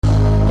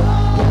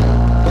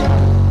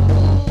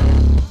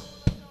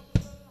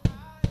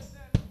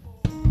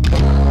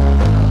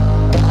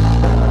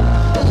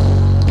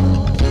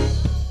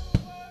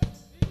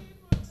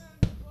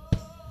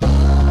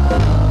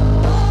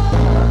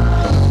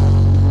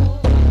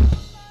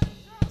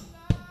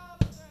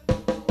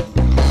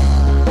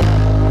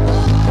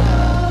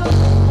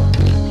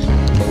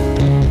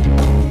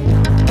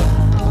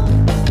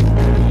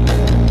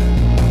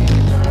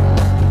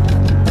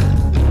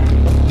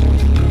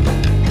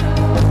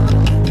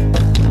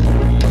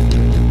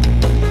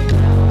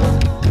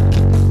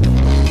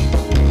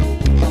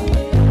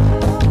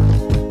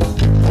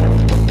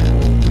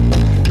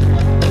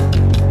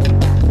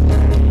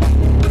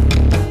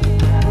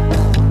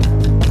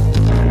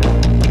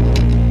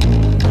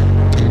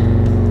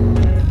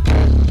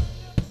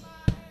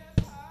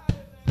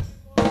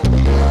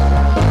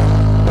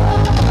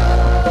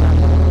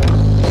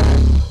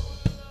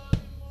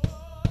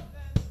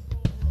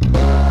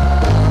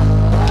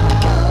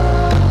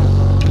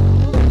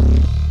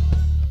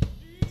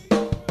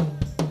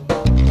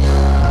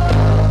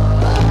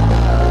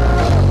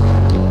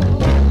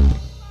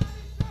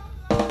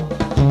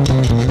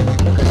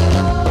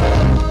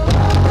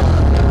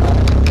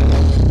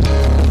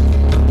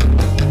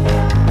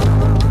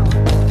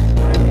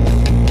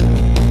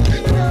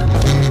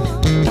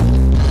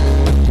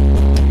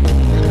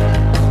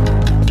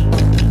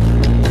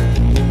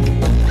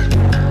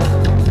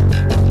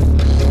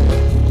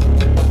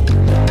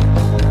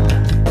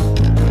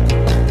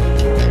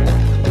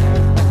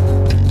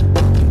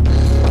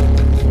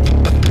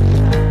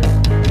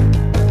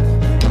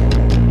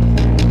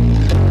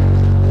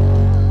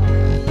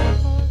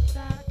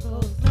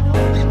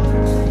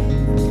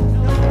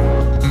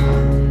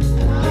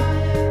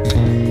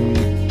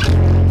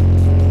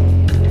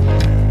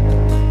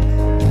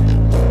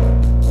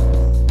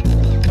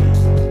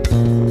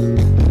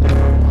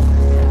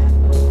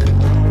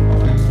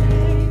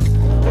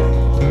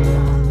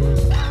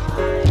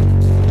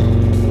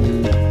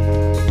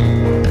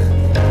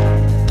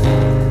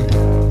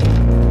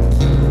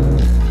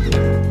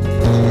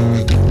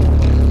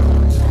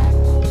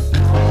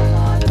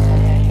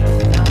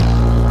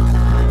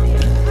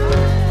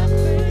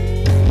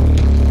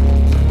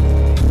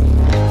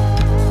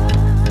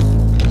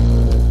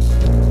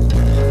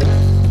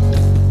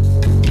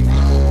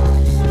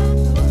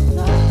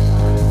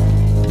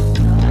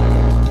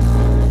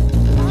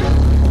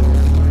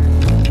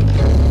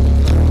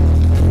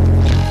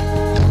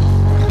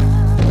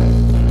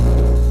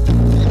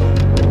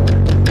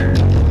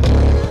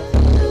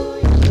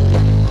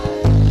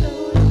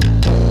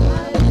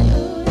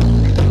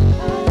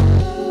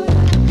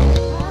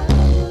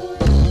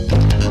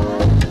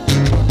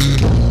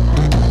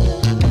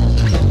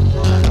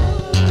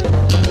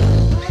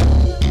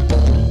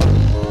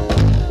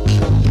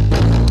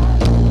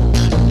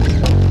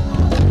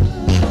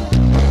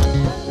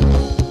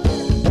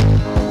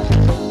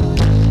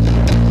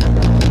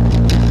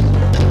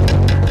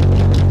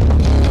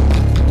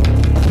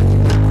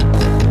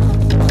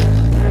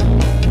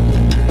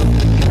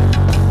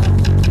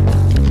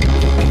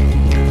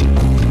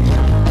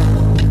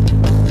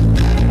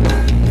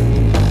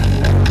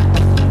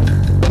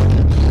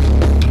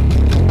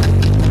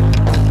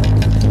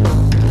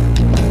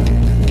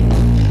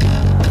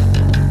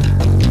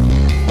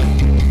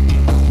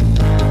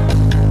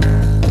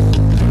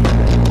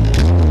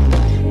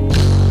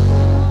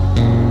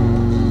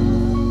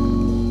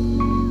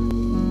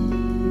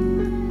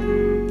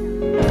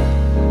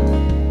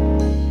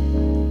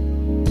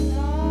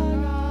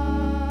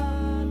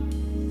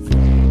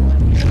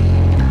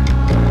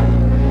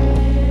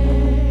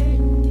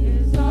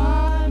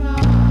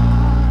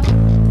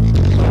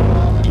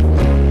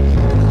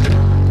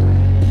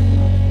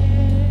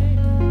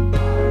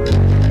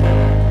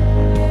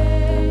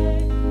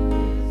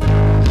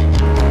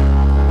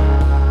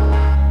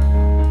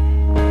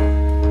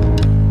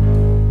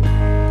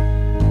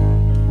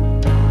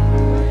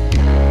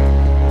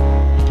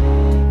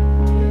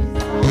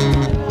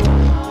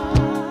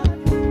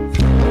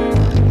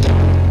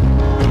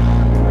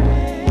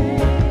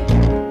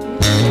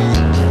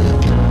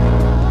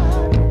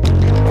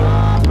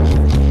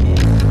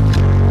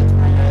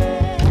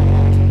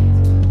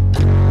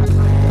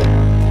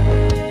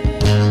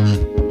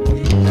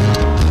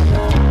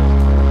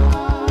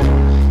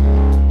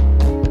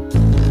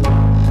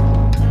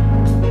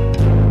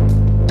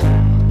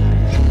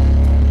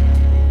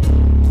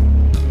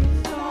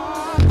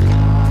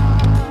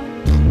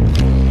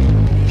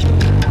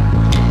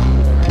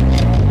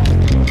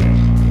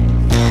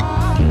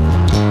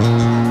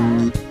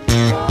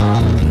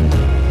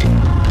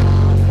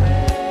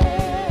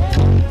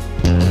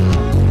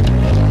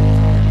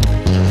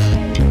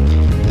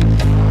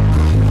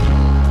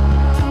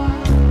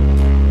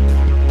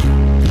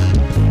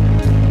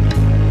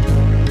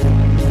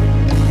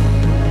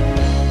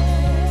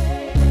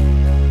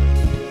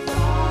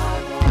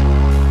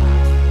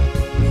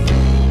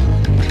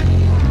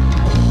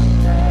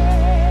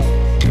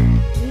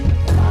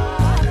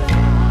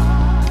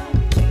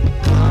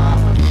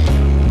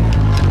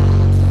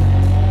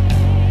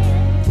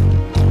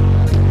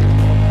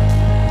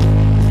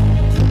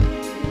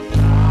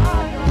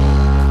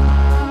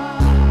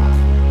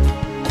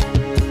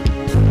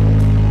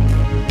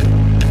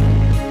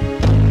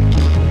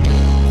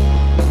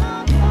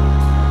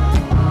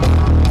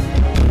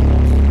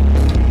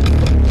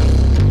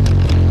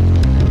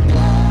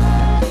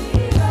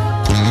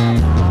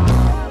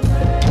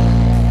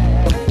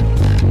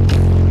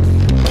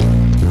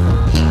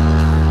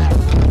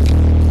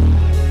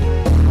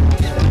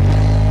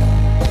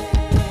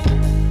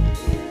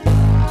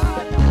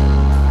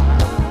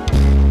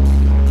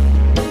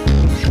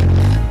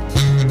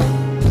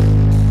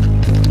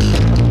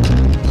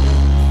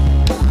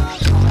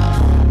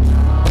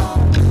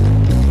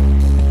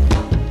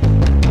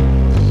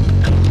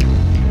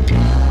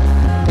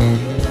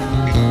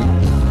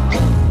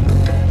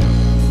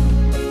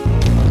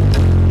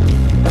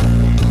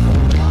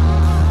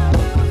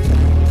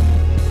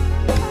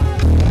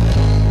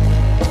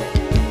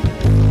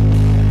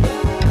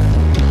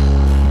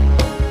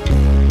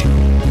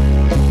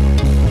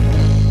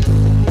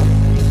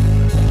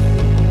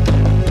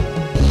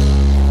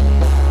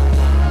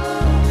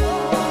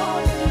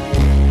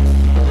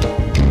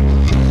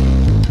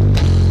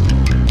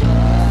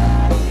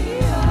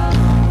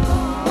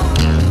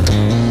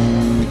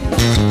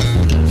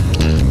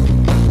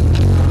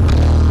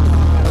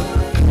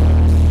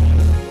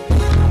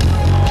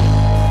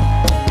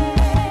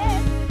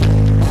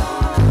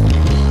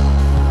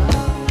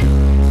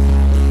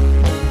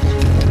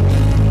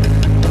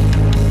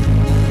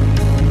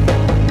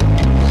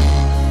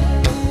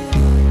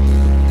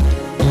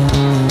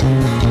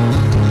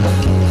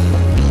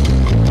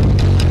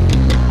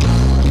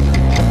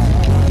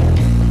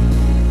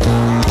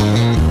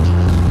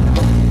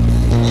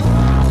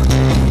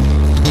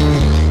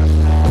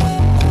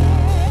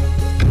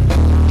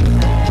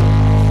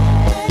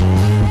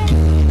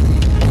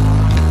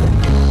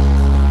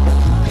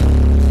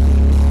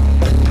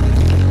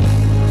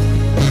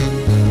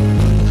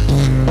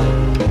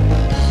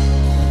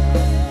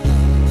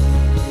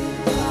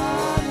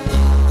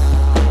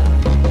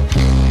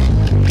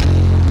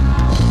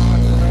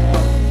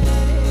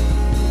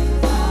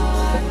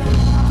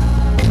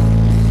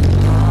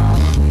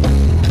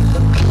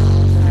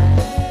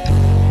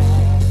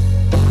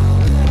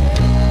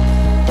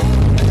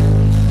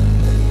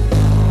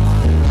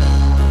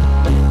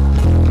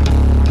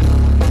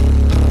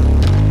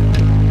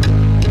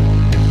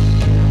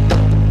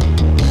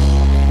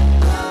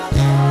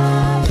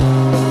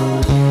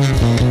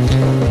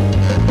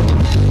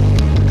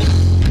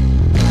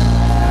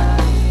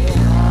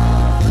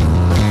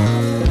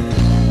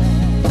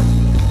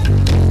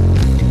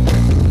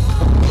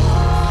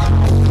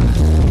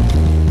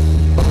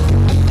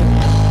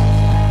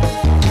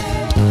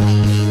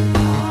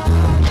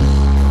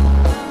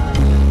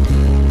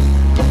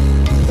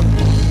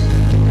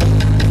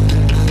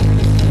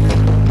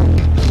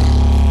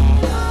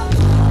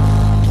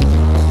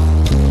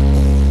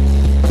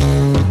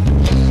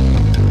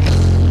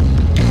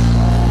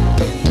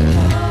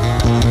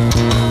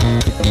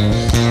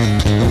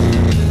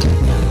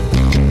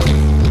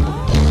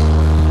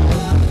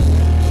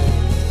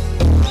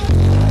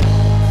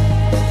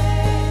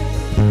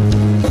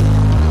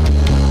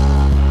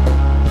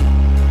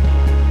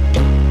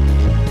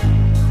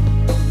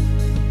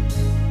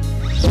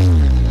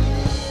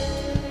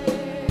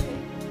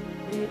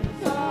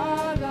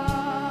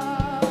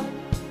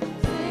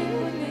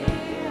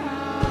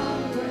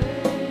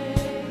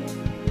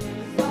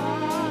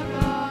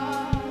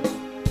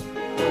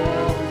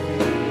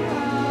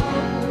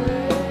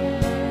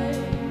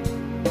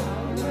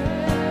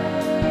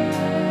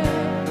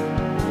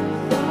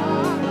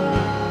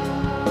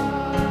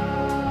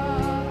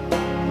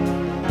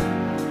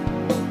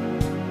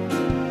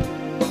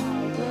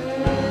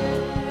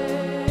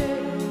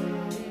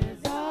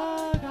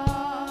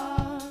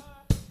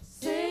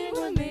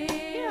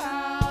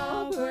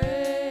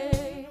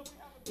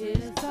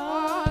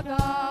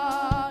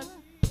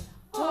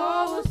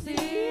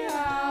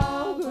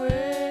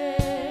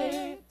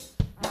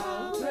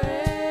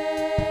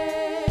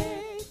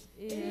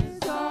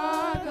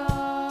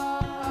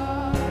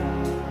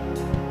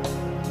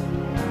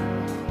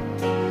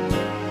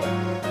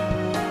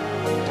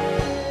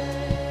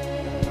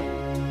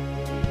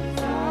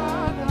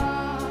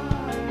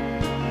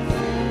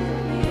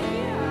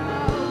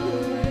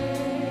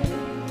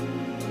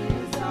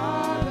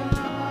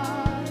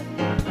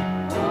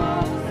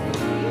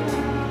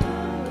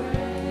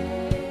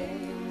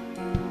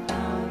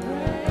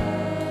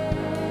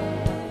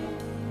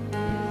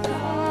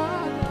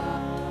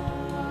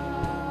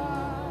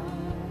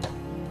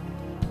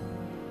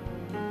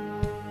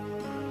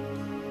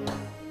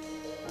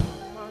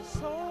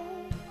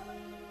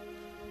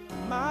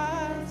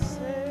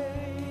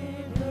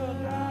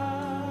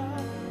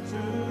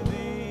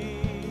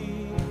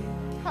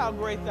How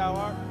great thou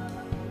art.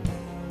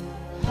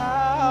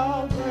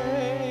 How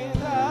great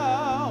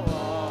thou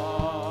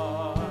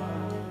art.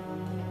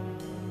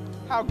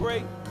 How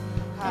great.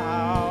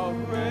 How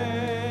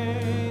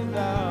great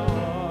thou art.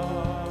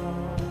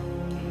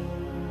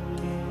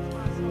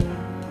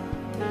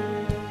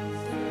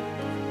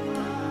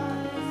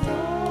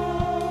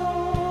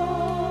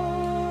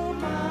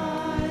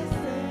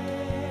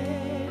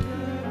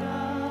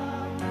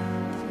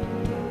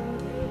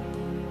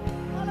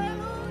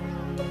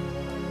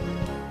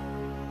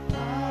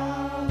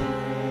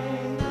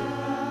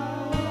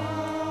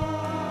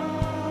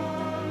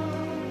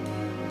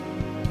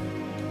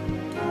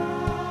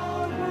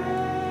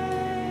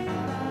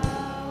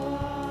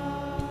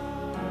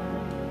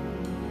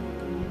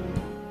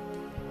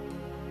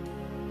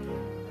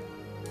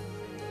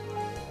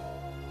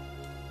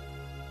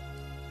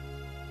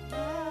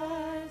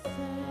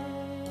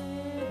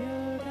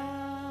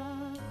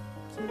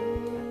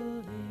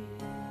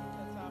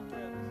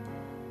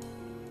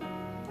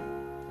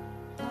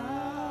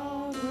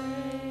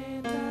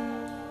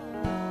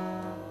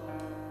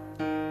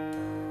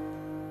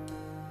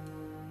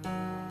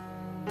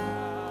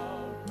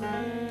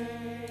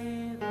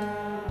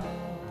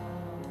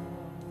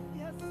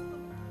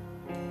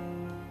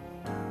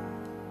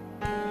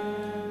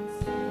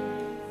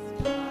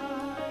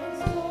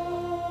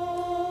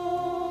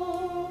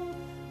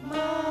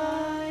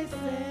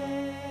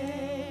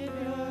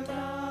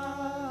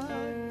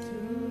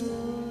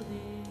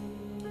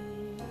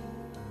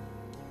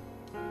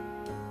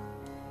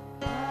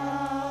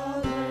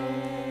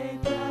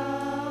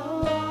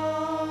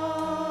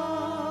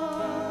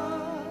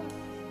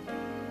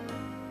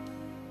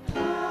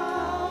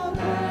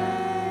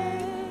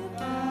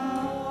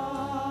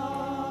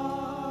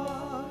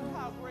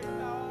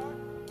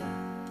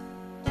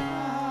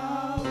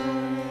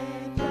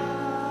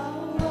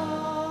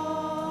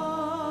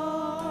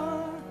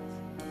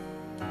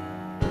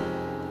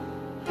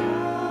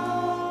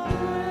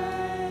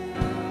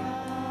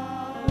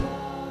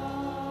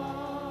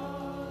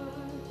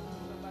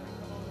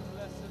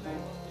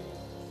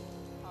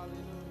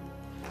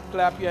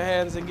 Clap your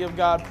hands and give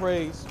God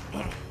praise.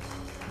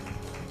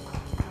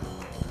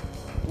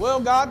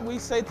 Well, God, we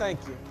say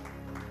thank you.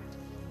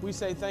 We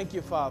say thank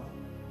you, Father.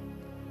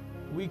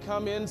 We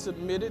come in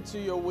submitted to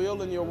your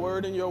will and your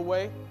word and your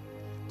way,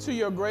 to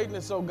your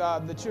greatness, oh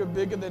God, that you're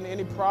bigger than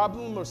any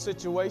problem or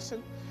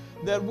situation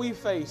that we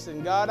face.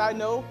 And God, I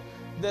know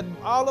that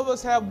all of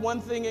us have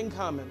one thing in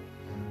common,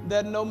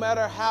 that no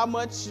matter how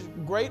much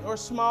great or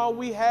small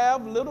we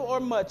have, little or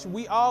much,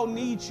 we all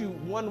need you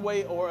one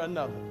way or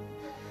another.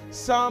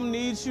 Some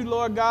need you,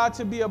 Lord God,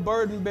 to be a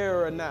burden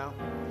bearer now.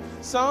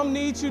 Some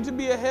need you to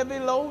be a heavy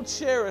load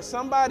sharer.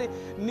 Somebody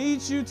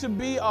needs you to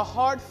be a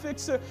heart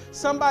fixer.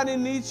 Somebody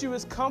needs you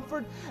as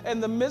comfort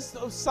in the midst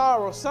of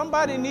sorrow.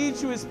 Somebody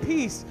needs you as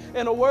peace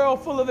in a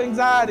world full of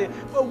anxiety.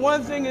 But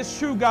one thing is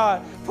true,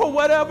 God. For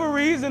whatever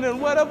reason and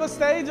whatever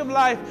stage of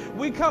life,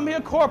 we come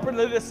here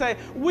corporately to say,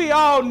 we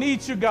all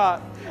need you,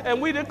 God.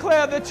 And we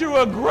declare that you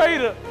are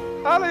greater,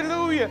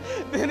 hallelujah,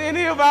 than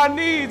any of our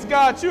needs,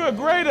 God. You are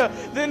greater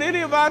than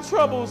any of our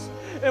troubles.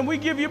 And we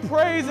give you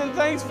praise and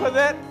thanks for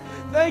that.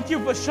 Thank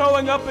you for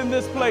showing up in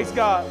this place,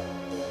 God.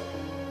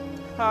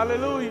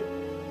 Hallelujah.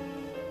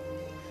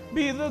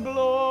 Be the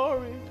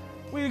glory.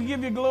 We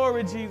give you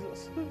glory,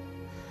 Jesus.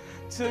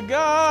 To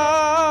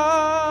God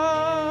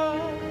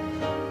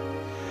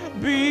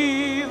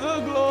be the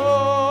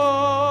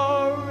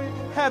glory.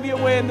 Have your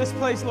way in this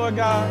place, Lord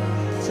God.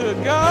 To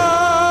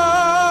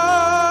God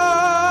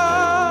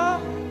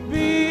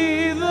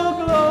be the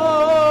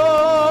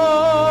glory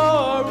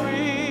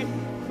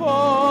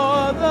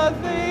for the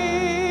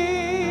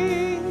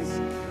things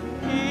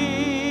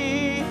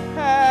He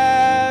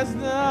has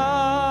done.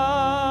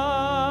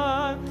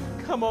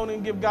 Come on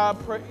and give God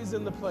praise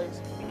in the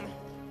place.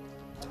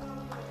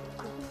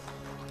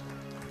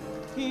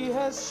 He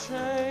has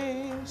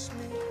changed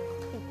me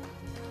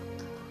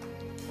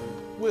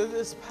with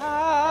His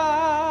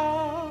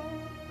power.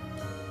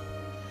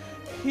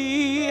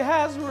 He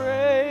has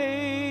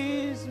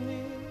raised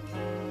me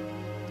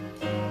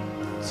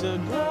to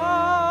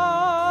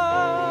God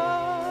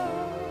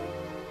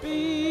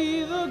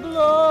be the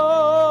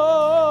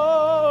glory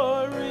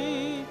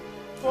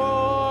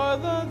for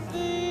the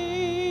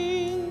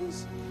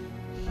things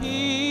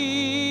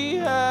He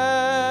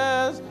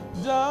has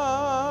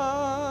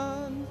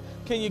done.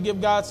 Can you give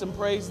God some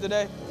praise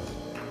today?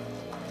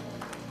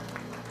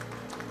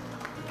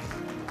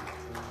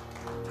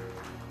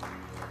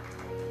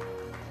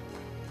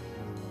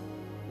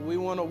 We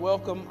want to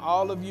welcome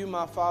all of you,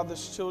 my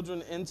Father's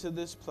children, into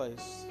this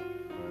place.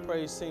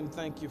 Praise Team,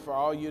 thank you for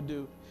all you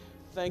do.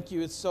 Thank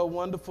you. It's so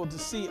wonderful to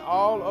see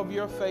all of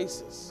your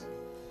faces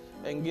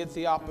and get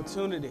the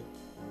opportunity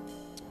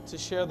to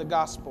share the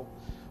gospel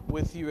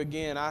with you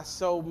again. I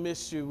so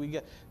miss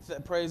you.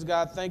 Praise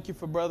God. Thank you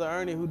for Brother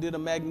Ernie, who did a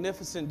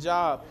magnificent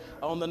job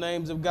on the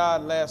names of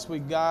God last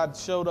week. God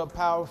showed up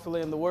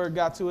powerfully and the word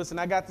got to us, and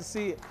I got to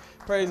see it.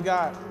 Praise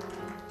God.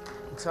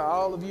 To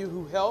all of you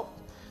who helped,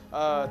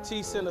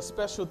 T sent a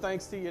special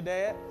thanks to your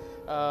dad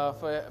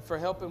for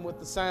helping with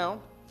the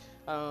sound.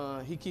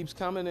 He keeps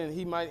coming, and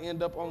he might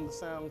end up on the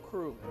sound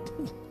crew.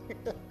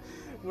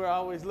 We're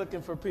always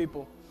looking for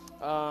people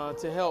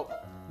to help.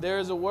 There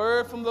is a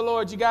word from the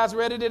Lord. You guys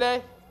ready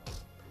today?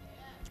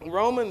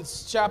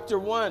 Romans chapter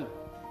 1,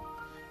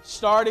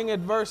 starting at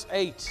verse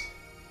 8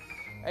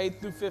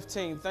 through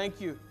 15. Thank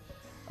you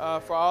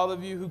for all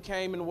of you who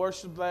came and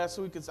worshiped last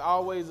week. It's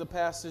always a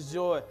pastor's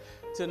joy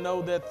to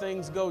know that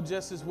things go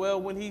just as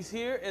well when he's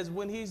here as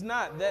when he's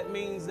not. That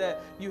means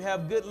that you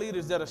have good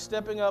leaders that are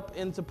stepping up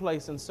into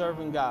place and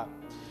serving God.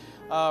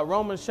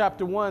 Romans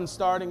chapter 1,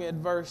 starting at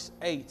verse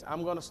 8.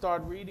 I'm going to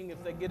start reading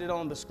if they get it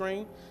on the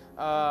screen.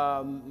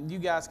 You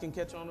guys can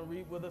catch on and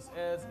read with us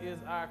as is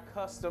our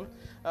custom.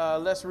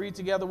 Let's read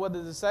together. What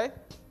does it say?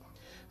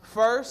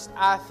 First,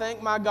 I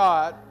thank my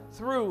God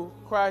through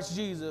Christ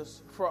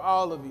Jesus for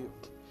all of you,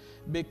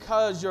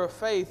 because your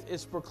faith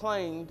is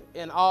proclaimed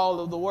in all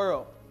of the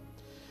world.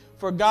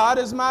 For God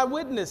is my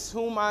witness,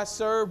 whom I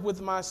serve with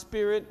my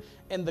spirit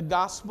in the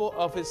gospel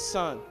of his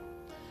Son,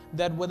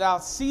 that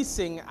without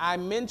ceasing I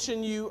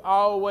mention you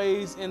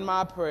always in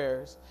my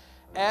prayers,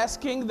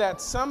 asking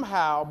that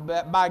somehow,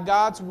 by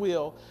God's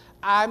will,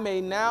 I may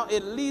now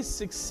at least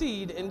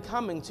succeed in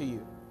coming to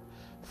you.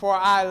 For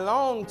I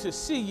long to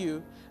see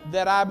you,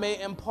 that I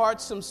may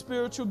impart some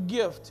spiritual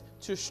gift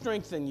to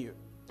strengthen you.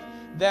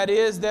 That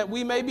is, that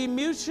we may be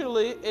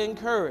mutually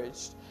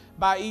encouraged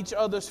by each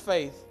other's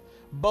faith,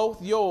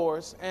 both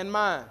yours and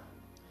mine.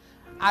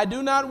 I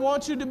do not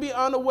want you to be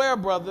unaware,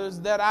 brothers,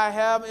 that I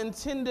have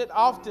intended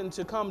often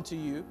to come to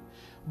you,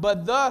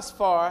 but thus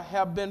far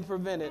have been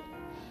prevented,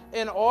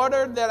 in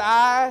order that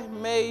I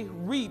may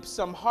reap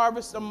some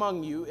harvest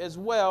among you as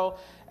well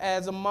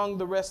as among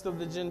the rest of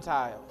the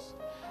Gentiles.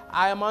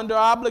 I am under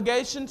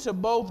obligation to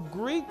both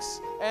Greeks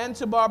and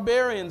to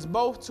barbarians,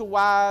 both to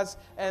wise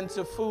and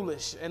to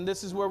foolish. And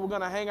this is where we're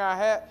going to hang our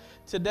hat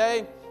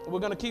today.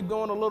 We're going to keep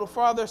going a little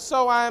farther.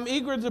 So I am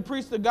eager to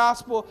preach the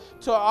gospel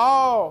to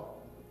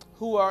all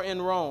who are in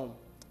Rome.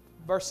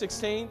 Verse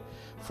 16,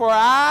 for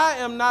I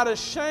am not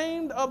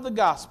ashamed of the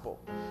gospel,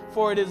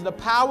 for it is the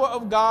power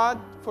of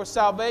God for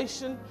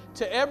salvation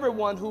to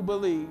everyone who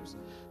believes,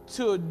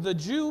 to the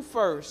Jew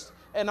first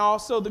and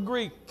also the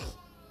Greek.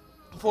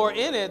 For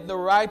in it the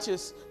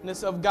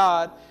righteousness of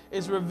God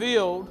is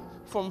revealed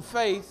from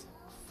faith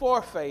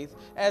for faith,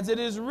 as it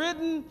is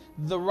written,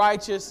 the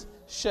righteous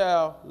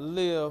shall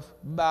live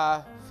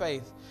by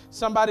faith.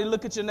 Somebody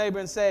look at your neighbor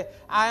and say,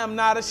 I am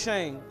not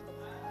ashamed.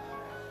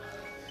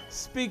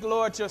 Speak,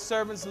 Lord, your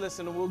servants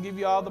listen, and we'll give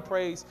you all the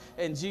praise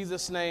in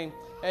Jesus' name.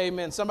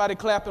 Amen. Somebody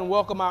clap and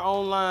welcome our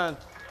online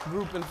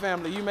group and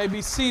family. You may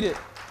be seated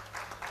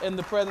in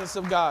the presence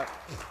of God.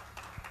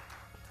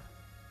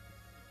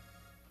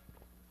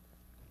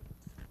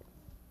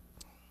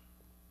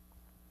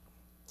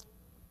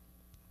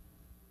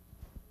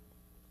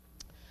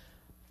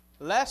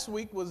 Last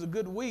week was a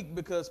good week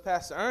because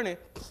Pastor Ernie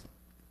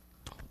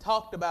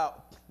talked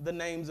about the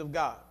names of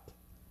God.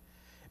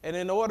 And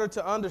in order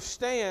to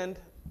understand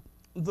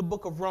the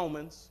book of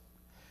Romans,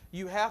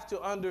 you have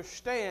to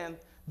understand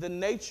the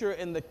nature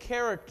and the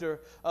character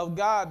of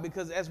God,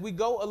 because as we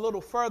go a little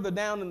further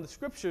down in the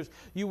scriptures,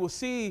 you will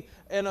see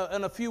in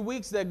a few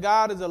weeks that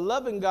God is a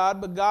loving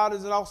God, but God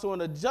is also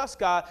a just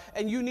God.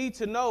 And you need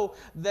to know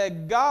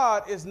that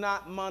God is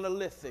not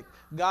monolithic.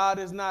 God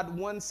is not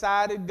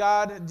one-sided.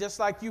 God, just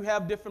like you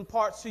have different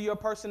parts to your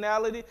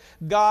personality,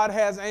 God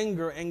has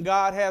anger and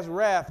God has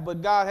wrath,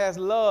 but God has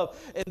love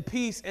and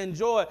peace and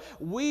joy.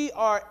 We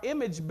are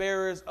image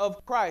bearers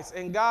of Christ,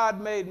 and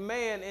God made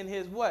man in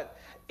his what?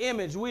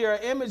 Image. We are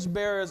image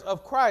bearers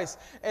of Christ.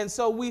 And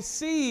so we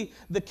see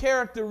the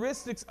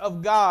characteristics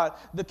of God,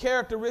 the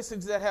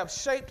characteristics that have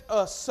shaped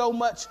us so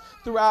much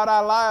throughout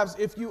our lives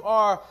if you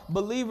are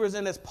believers.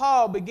 And as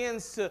Paul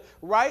begins to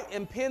write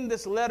and pen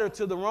this letter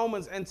to the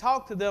Romans and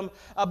talk to them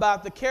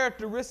about the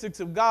characteristics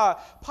of God,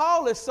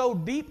 Paul is so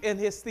deep in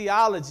his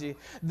theology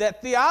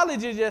that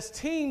theology just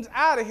teams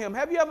out of him.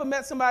 Have you ever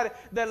met somebody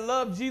that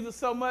loved Jesus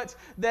so much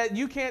that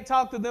you can't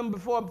talk to them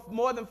before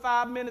more than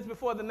 5 minutes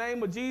before the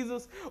name of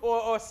Jesus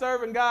or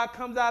serving God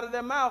comes out of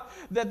their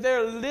mouth, that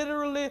they're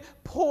literally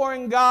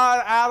pouring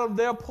God out of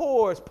their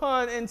pores,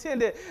 pun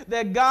intended,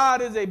 that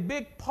God is a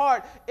big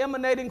part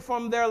emanating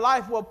from their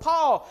life? Well,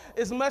 Paul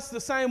is much the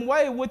same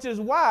way, which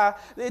is why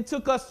it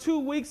took us 2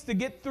 weeks to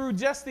get through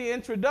just the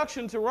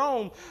introduction to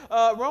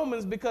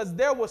Romans, because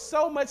there was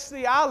so much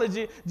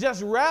theology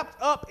just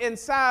wrapped up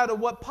inside of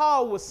what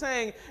Paul was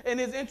saying in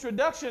his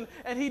introduction,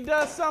 and he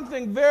does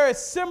something very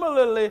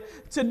similarly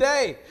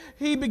today.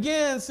 He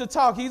begins to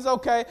talk. He's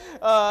okay.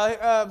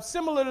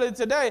 Similarly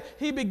today,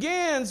 he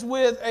begins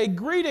with a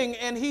greeting,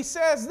 and he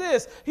says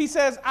this. He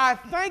says, I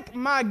thank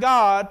my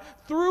God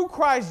through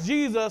Christ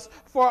Jesus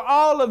for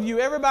all of you.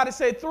 Everybody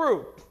say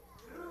through.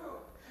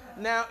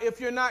 Now, if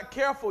you're not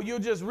careful, you'll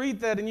just read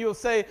that and you'll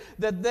say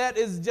that that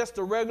is just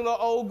a regular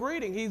old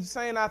greeting. He's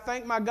saying, I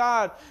thank my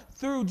God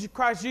through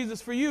Christ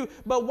Jesus for you.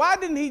 But why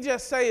didn't he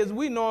just say, as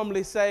we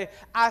normally say,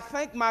 I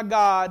thank my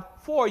God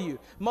for you.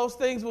 Most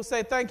things will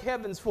say, thank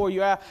heavens for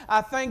you.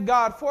 I thank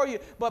God for you.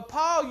 But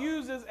Paul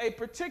uses a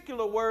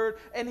particular word,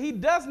 and he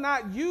does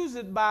not use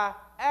it by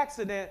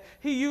accident.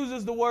 He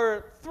uses the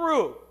word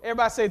through.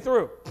 Everybody say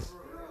through.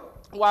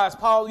 Why is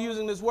Paul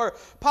using this word?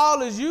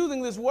 Paul is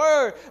using this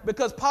word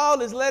because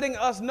Paul is letting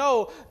us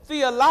know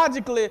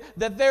theologically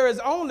that there is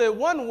only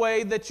one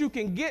way that you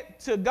can get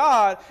to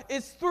God.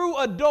 It's through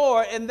a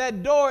door, and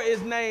that door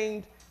is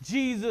named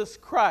Jesus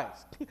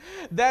Christ.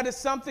 That is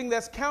something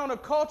that's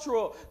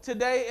countercultural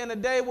today, in a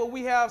day where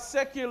we have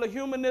secular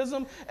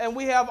humanism and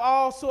we have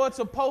all sorts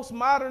of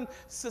postmodern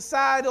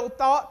societal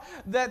thought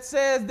that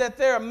says that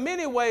there are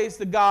many ways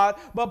to God.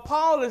 But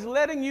Paul is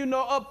letting you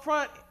know up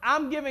front,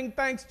 I'm giving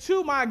thanks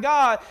to my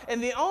God,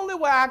 and the only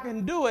way I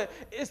can do it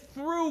is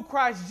through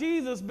Christ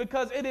Jesus,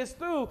 because it is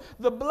through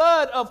the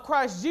blood of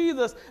Christ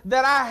Jesus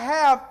that I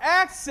have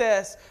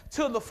access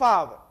to the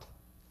Father.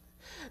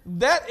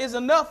 That is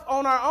enough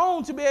on our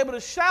own to be able to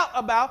shout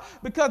about,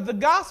 because the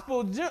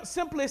gospel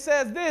simply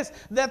says this,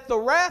 that the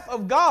wrath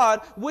of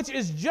God, which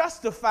is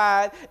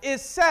justified,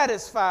 is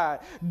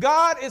satisfied.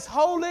 God is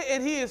holy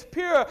and he is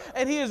pure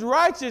and he is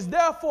righteous.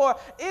 Therefore,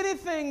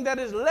 anything that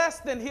is less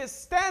than his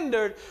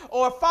standard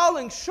or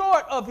falling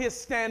short of his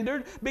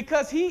standard,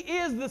 because he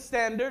is the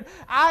standard,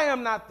 I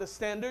am not the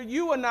standard,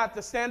 you are not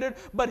the standard,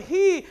 but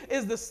he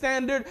is the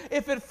standard.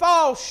 If it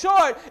falls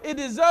short, it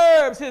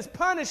deserves his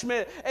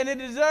punishment and it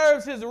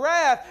deserves his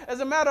wrath. As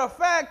a matter of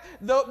fact,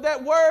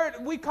 that word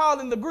we call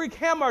in the Greek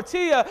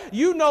hamartia,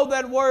 you know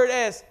that word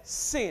as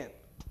sin.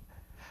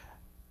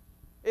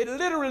 It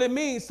literally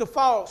means to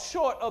fall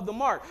short of the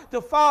mark,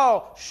 to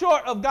fall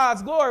short of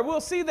God's glory.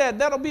 We'll see that.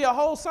 That'll be a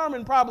whole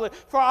sermon probably.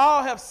 For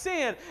all have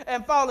sinned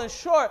and fallen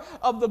short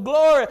of the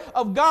glory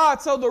of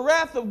God. So the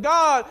wrath of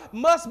God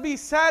must be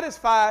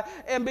satisfied.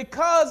 And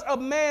because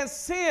of man's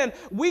sin,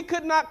 we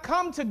could not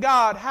come to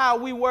God how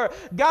we were.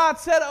 God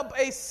set up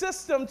a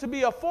system to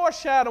be a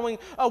foreshadowing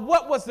of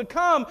what was to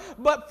come.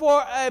 But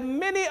for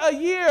many a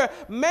year,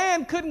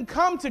 man couldn't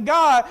come to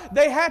God.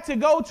 They had to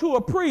go to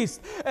a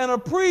priest. And a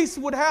priest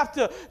would have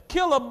to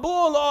kill a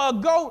bull or a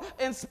goat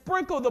and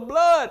sprinkle the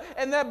blood,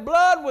 and that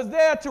blood was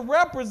there to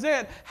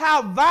represent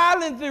how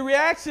violent the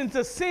reaction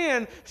to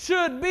sin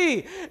should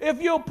be. If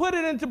you'll put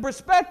it into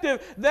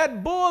perspective,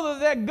 that bull or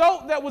that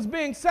goat that was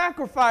being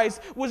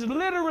sacrificed was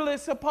literally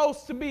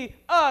supposed to be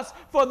us,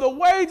 for the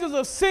wages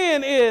of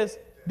sin is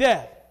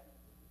death.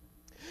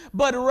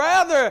 But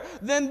rather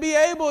than be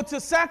able to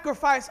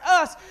sacrifice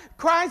us,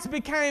 Christ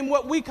became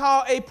what we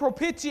call a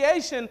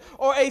propitiation,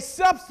 or a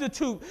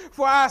substitute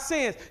for our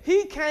sins.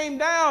 He came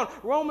down.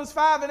 Romans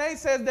 5:8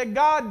 says that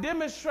God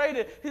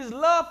demonstrated his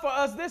love for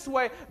us this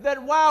way,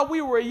 that while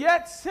we were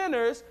yet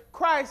sinners,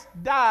 Christ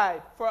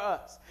died for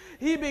us.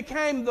 He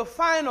became the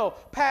final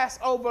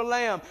Passover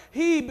lamb.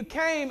 He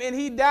became and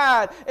he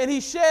died and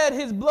he shed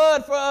his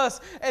blood for us.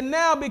 And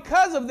now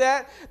because of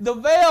that, the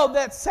veil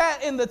that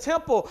sat in the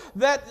temple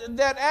that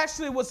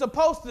actually was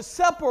supposed to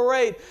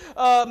separate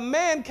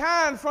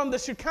mankind from the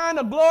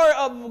Shekinah glory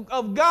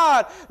of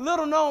God,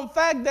 little known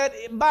fact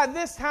that by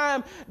this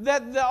time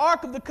that the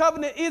Ark of the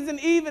Covenant isn't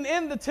even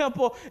in the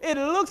temple. It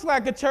looks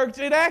like a church.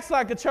 It acts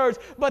like a church.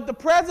 But the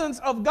presence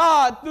of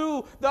God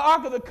through the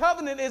Ark of the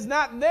Covenant is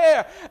not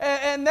there.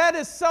 And that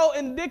is so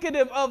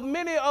indicative of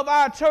many of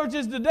our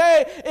churches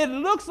today. It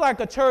looks like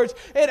a church.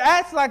 It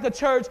acts like a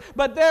church,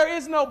 but there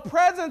is no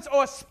presence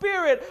or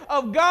spirit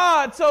of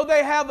God. So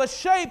they have a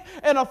shape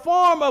and a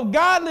form of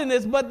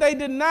godliness, but they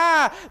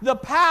deny the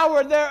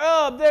power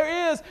thereof.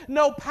 There is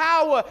no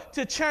power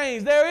to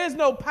change. There is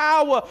no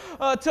power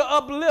to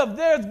uplift.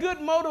 There's good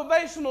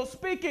motivational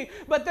speaking,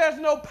 but there's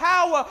no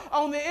power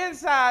on the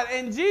inside.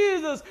 And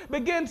Jesus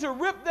began to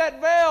rip that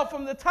veil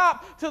from the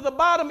top to the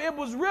bottom. It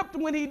was ripped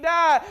when he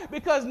died,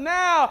 because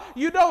now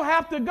you don't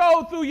have to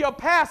go through your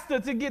pastor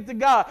to get to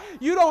God.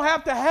 You don't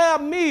have to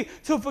have me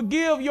to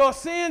forgive your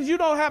sins. You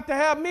don't have to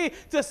have me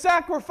to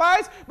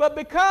sacrifice. But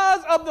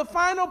because of the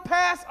final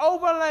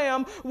Passover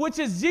lamb, which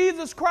is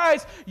Jesus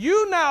Christ,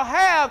 you now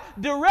have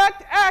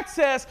direct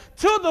access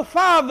to the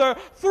Father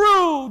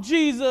through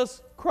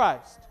Jesus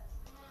Christ.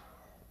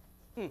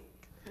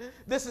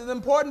 This is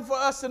important for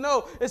us to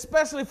know,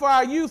 especially for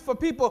our youth, for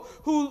people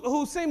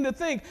who seem to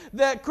think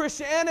that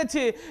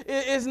Christianity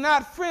is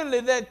not friendly,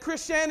 that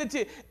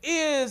Christianity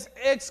is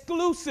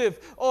exclusive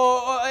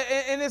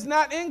and it's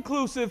not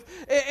inclusive.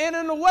 And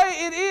in a way,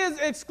 it is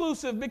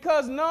exclusive,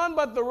 because none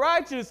but the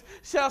righteous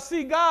shall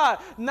see God.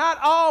 Not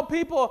all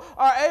people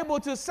are able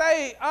to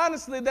say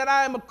honestly that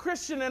I am a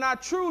Christian and I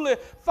truly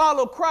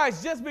follow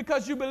Christ. Just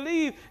because you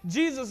believe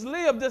Jesus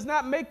lived does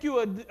not make you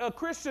a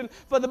Christian.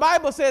 For the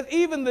Bible says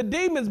even the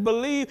demons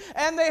believe,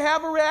 and they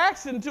have a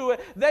reaction to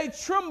it. They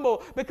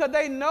tremble because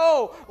they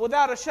know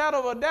without a shadow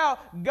of a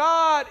doubt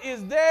God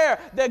is there,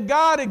 that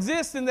God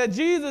exists and that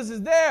Jesus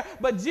is there.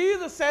 But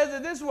Jesus says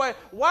it this way: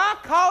 why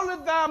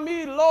callest thou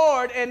me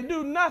Lord, and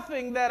do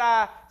nothing that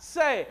I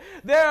say?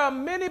 There are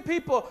many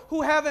people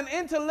who have an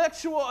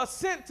intellectual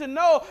assent to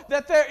know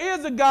that there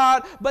is a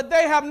God, but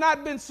they have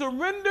not been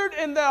surrendered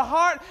in their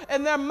heart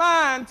and their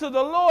mind to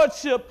the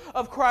lordship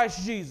of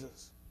Christ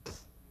Jesus.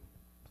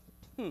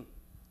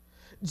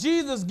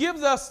 Jesus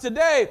gives us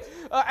today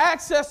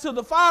access to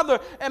the Father.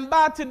 And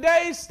by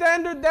today's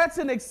standard, that's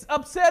an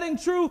upsetting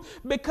truth,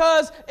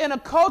 because in a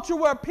culture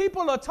where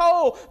people are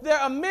told there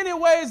are many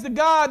ways to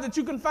God that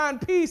you can find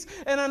peace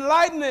and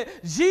enlightenment,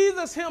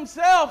 Jesus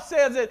himself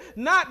says it,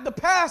 not the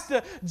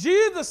pastor.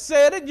 Jesus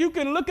said it. You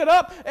can look it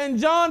up in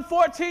John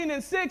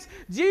 14:6.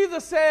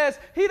 Jesus says,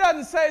 he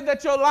doesn't say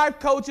that your life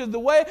coach is the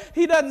way.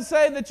 He doesn't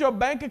say that your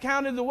bank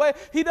account is the way.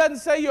 He doesn't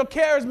say your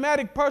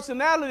charismatic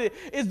personality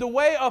is the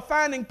way of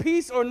finding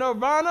peace or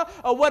nirvana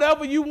or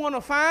whatever you want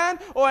to find,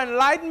 or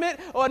enlightenment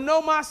or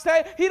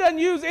namaste. He doesn't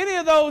use any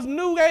of those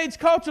new age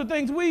cultural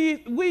things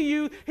we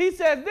use. He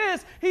says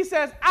this. He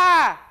says,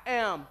 I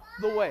am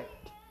the way.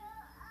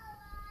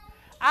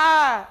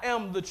 I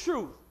am the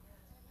truth.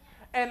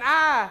 And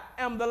I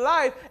am the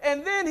life.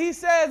 And then he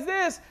says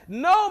this,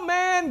 no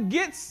man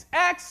gets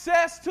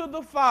access to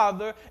the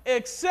Father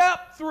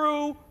except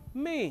through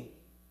me.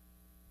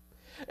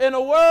 In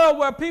a world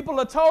where people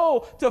are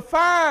told to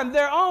find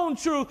their own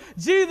truth,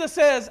 Jesus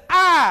says,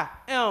 I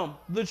am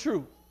the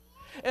truth.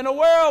 In a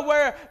world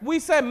where we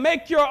say,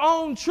 make your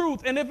own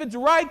truth, and if it's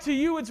right to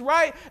you, it's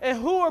right. And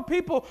who are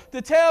people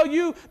to tell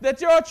you that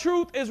your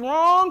truth is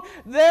wrong?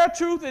 Their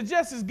truth is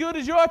just as good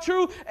as your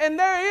truth. And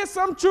there is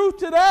some truth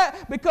to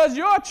that, because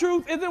your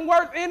truth isn't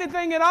worth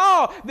anything at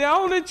all. The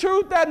only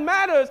truth that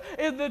matters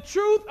is the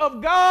truth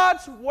of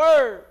God's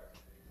word.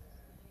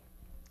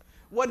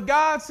 What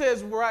God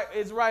says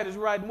is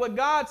right. And what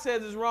God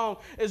says is wrong.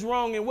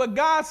 And what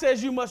God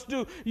says you must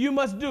do, you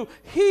must do.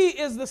 He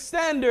is the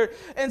standard.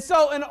 And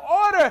so in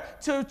order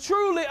to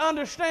truly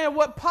understand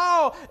what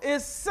Paul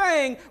is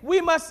saying, we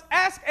must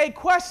ask a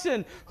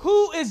question.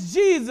 Who is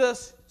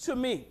Jesus to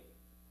me?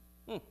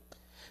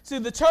 See,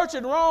 the church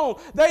in Rome,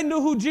 they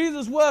knew who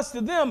Jesus was to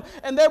them,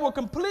 and they were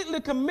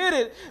completely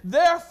committed.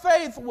 Their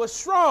faith was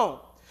strong.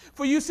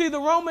 For you see, the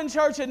Roman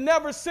church had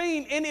never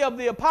seen any of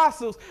the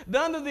apostles.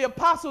 None of the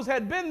apostles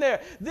had been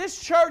there.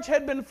 This church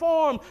had been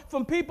formed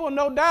from people,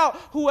 no doubt,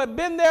 who had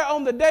been there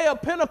on the day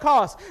of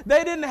Pentecost.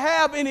 They didn't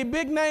have any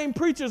big-name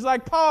preachers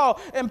like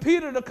Paul and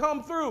Peter to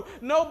come through.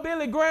 No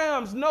Billy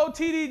Grahams, no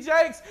T.D.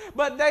 Jakes,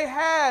 but they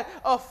had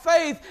a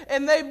faith,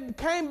 and they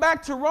came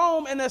back to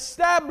Rome and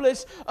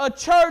established a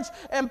church.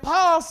 And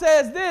Paul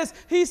says this.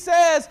 He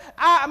says,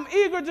 I'm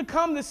eager to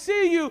come to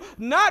see you,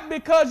 not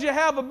because you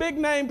have a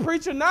big-name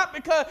preacher, not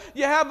because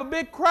you have a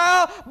big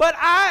crowd, but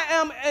I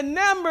am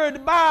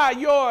enamored by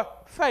your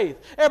faith.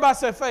 Everybody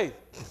say faith.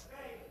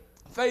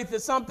 Faith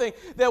is something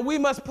that we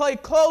must pay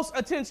close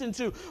attention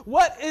to.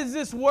 What is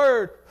this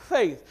word,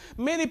 faith?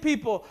 Many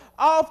people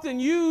often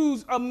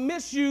use or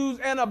misuse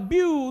and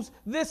abuse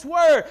this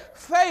word.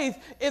 Faith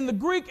in the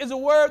Greek is a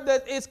word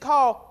that is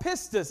called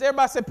pistis.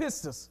 Everybody say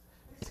pistis.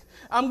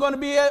 I'm going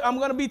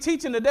to be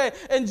teaching today.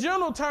 In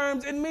general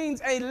terms, it means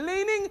a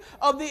leaning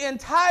of the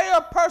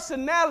entire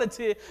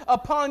personality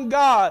upon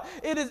God.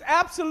 It is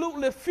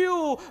absolutely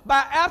fueled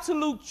by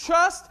absolute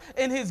trust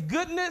in his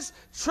goodness,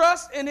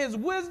 trust in his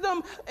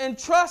wisdom, and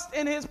trust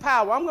in his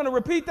power. I'm going to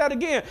repeat that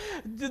again.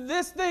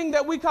 This thing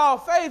that we call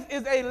faith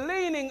is a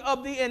leaning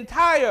of the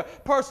entire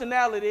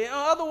personality. In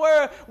other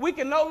words, we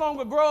can no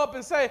longer grow up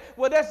and say,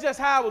 well, that's just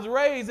how I was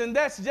raised, and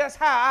that's just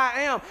how I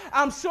am.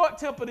 I'm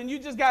short-tempered, and you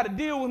just got to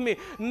deal with me.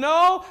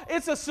 No,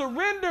 it's a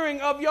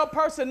surrendering of your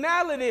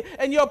personality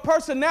and your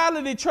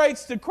personality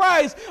traits to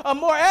Christ. A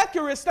more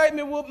accurate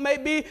statement may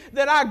be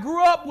that I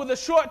grew up with a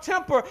short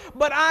temper,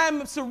 but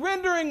I'm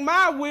surrendering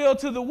my will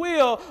to the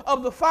will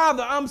of the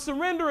Father. I'm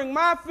surrendering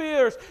my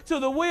fears to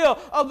the will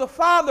of the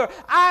Father.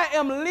 I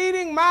am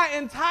leading my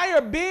entire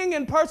being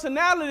and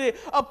personality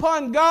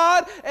upon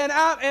God,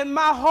 and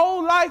my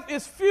whole life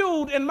is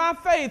fueled in my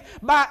faith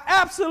by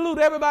absolute,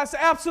 everybody say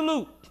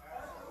absolute.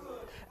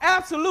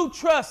 Absolute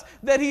trust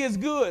that he is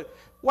good.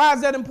 Why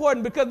is that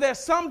important? Because there's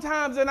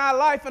sometimes in our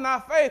life and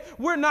our faith,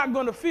 we're not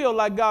going to feel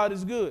like God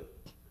is good.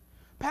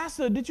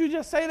 Pastor, did you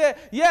just say that?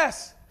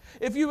 Yes.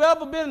 If you've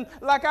ever been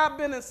like I've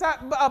been and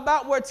sat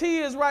about where T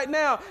is right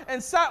now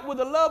and sat with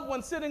a loved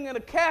one sitting in a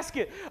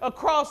casket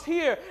across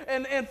here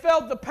and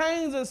felt the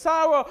pains and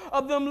sorrow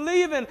of them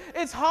leaving,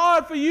 it's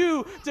hard for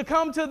you to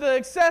come to the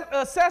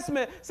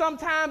assessment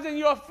sometimes in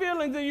your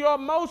feelings and your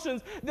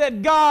emotions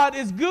that God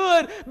is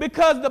good,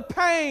 because the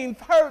pain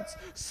hurts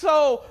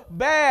so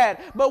bad.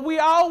 But we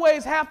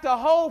always have to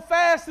hold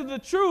fast to the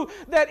truth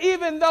that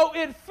even though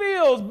it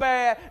feels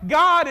bad,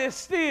 God is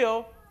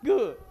still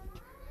good.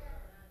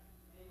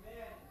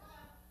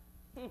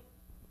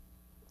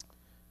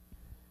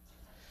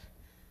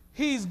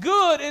 He's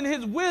good in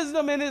his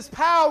wisdom and his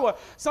power.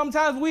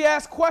 Sometimes we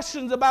ask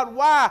questions about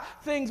why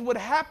things would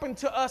happen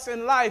to us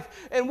in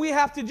life, and we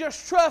have to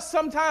just trust.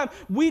 Sometimes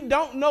we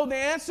don't know the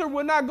answer.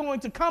 We're not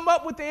going to come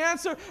up with the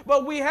answer,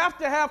 but we have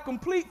to have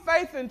complete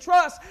faith and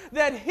trust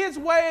that his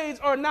ways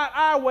are not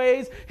our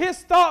ways. His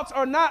thoughts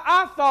are not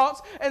our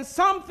thoughts, and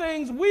some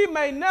things we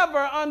may never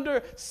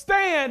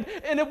understand.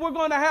 And if we're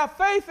going to have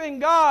faith in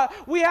God,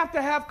 we have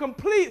to have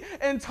complete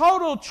and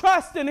total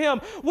trust in him,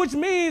 which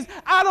means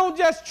I don't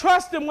just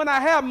trust him when I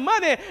have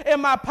money. penny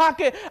in my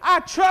pocket. I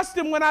trust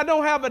him when I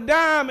don't have a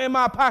dime in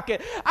my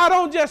pocket. I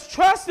don't just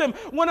trust him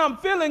when I'm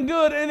feeling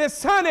good and it's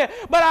sunny,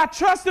 but I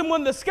trust him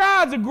when the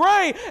skies are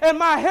gray and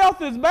my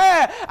health is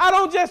bad. I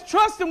don't just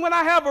trust him when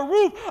I have a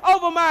roof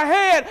over my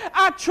head.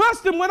 I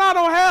trust him when I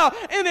don't have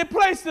any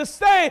place to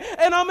stay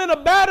and I'm in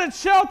a battered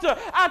shelter.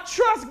 I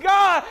trust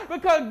God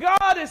because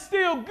God is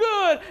still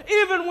good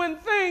even when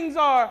things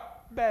are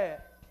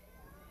bad.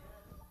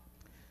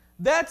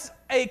 That's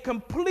a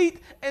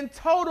complete and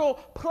total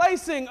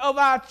placing of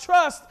our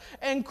trust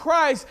in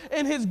Christ,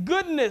 in his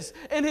goodness,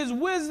 in his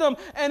wisdom,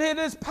 and in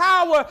his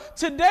power.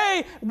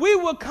 Today, we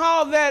would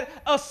call that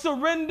a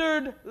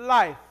surrendered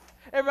life.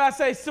 Everybody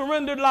say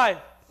surrendered life.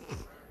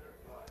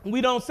 We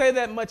don't say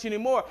that much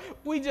anymore.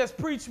 We just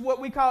preach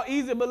what we call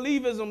easy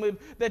believism,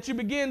 that you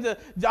begin to,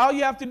 all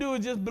you have to do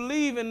is just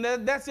believe and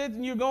that's it,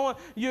 and you're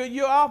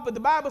off. But the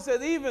Bible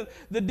says even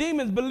the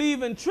demons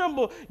believe and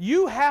tremble.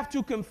 You have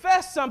to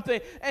confess something,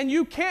 and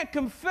you can't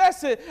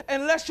confess it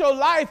unless your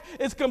life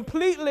is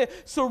completely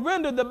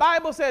surrendered. The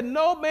Bible said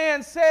no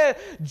man said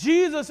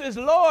Jesus is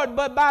Lord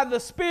but by the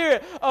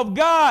Spirit of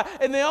God.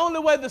 And the only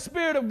way the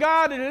Spirit of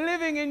God is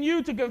living in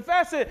you to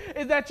confess it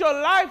is that your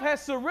life has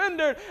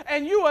surrendered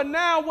and you are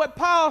now what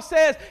Paul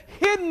says,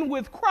 hidden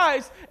with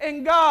Christ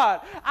in God.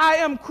 I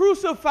am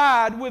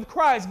crucified with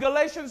Christ.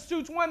 Galatians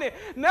 2:20.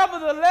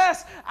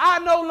 Nevertheless, I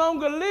no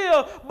longer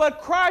live, but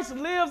Christ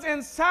lives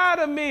inside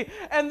of me.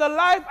 And the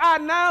life I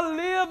now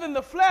live in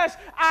the flesh,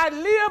 I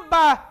live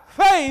by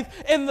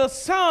faith in the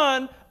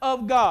Son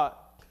of God.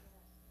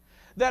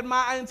 That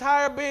my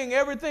entire being,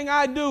 everything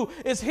I do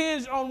is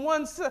hinged on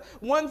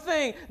one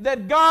thing,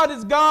 that God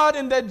is God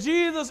and that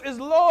Jesus is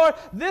Lord.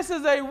 This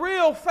is a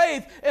real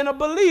faith and a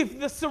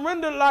belief. The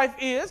surrendered life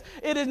is.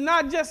 It is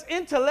not just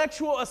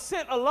intellectual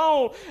assent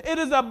alone. It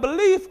is a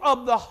belief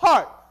of the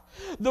heart.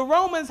 The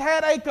Romans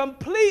had a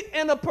complete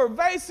and a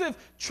pervasive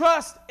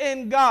trust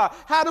in God.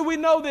 How do we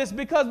know this?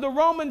 Because the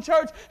Roman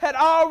church had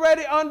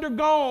already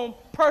undergone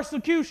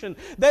persecution.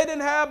 They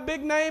didn't have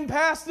big name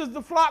pastors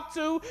to flock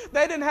to.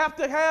 They didn't have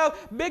to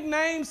have big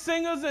name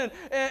singers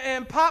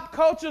and pop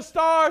culture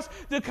stars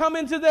to come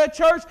into their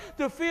church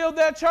to fill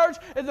their church.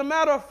 As a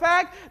matter of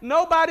fact,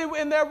 nobody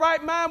in their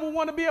right mind would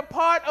want to be a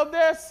part of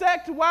their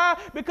sect. Why?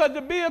 Because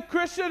to be a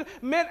Christian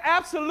meant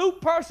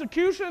absolute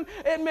persecution.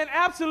 It meant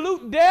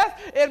absolute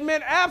death. It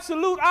meant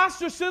absolute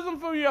ostracism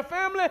from your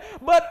family.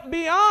 But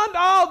beyond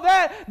all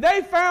that,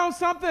 they found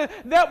something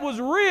that was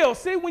real.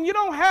 See, when you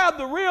don't have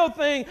the real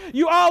thing,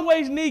 you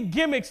always need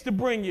gimmicks to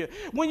bring you.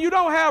 When you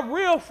don't have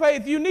real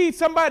faith, you need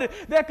somebody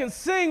that can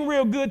sing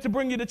real good to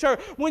bring you to church.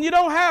 When you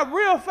don't have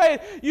real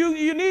faith,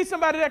 you need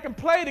somebody that can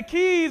play the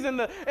keys and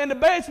the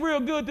bass real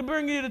good to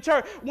bring you to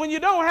church. When you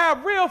don't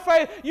have real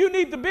faith, you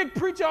need the big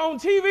preacher on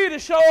TV to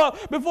show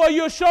up before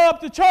you'll show up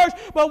to church.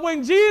 But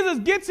when Jesus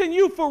gets in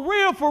you for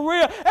real,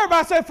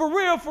 everybody say for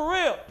real, for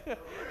real.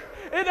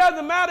 It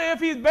doesn't matter if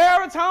he's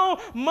baritone,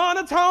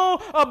 monotone,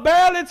 or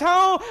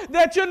baritone,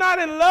 that you're not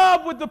in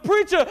love with the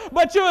preacher,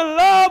 but you're in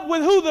love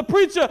with who the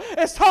preacher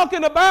is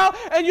talking about,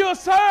 and you'll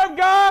serve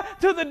God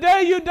to the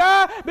day you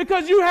die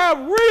because you have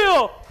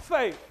real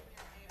faith.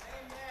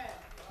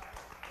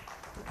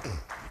 Amen.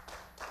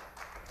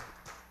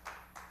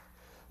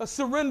 A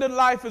surrendered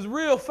life is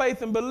real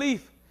faith and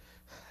belief.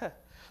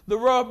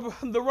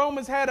 The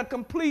Romans had a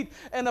complete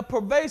and a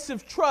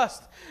pervasive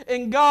trust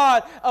in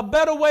God. A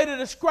better way to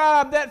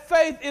describe that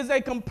faith is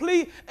a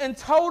complete and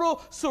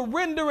total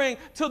surrendering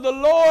to the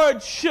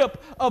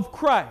lordship of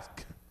Christ.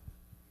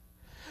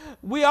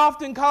 We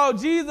often call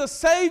Jesus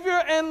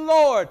Savior and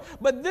Lord.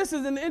 But this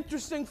is an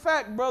interesting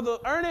fact, Brother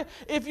Ernie.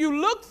 If you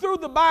look through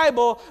the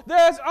Bible,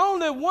 there's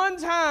only one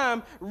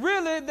time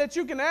really that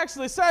you can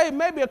actually say,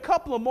 maybe a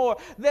couple of more,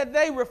 that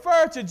they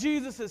refer to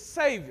Jesus as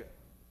Savior.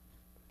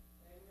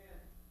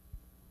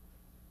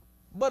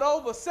 But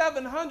over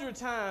 700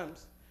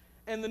 times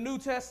in the New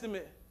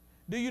Testament,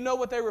 do you know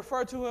what they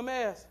refer to him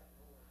as?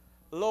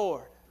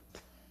 Lord.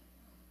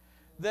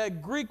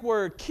 That Greek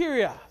word,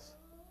 Kyrios.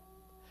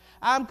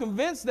 I'm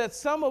convinced that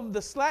some of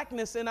the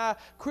slackness in our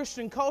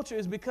Christian culture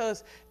is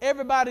because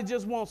everybody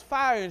just wants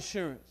fire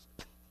insurance.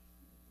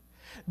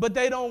 But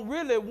they don't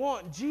really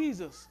want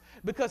Jesus.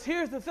 Because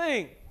here's the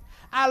thing.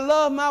 I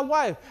love my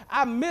wife.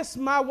 I miss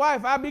my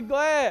wife. I'd be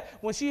glad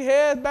when she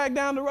heads back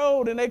down the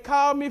road and they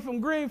call me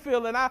from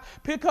Greenfield and I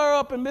pick her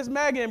up and Miss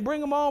Maggie and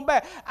bring them on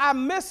back. I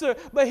miss her.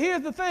 But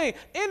here's the thing.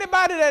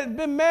 Anybody that's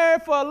been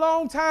married for a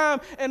long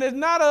time and is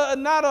not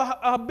a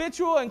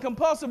habitual and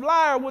compulsive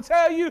liar will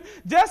tell you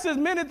just as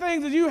many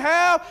things as you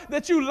have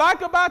that you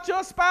like about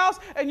your spouse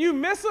and you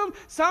miss them.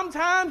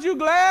 Sometimes you're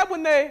glad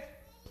when they...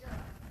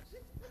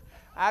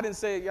 I didn't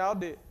say it. Y'all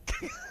did.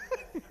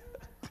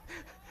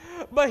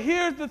 But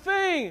here's the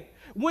thing.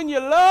 When you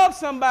love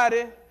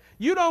somebody,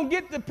 you don't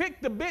get to pick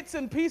the bits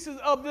and pieces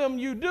of them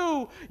you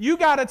do. You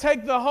got to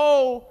take the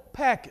whole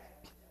packet.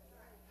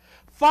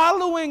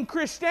 Following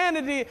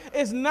Christianity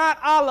is not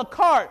a la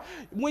carte.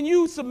 When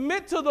you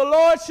submit to the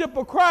lordship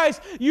of Christ,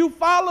 you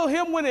follow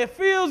him when it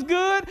feels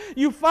good.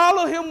 You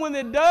follow him when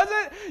it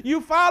doesn't.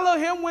 You follow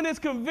him when it's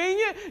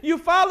convenient. You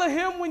follow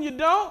him when you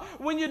don't.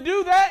 When you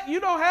do that, you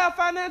don't have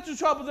financial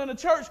troubles in a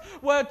church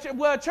where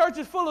a church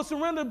is full of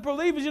surrendered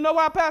believers. You know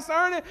why, Pastor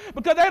Ernie?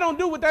 Because they don't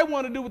do what they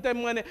want to do with their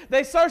money.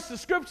 They search the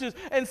scriptures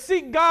and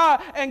seek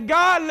God, and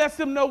God lets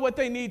them know what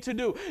they need to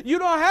do. You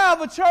don't have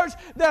a church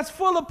that's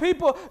full of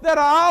people that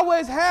are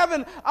always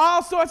having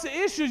all sorts of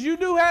issues. You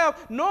do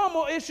have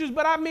normal issues,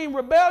 but I mean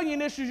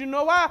rebellion issues. You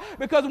know why?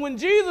 Because when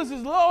Jesus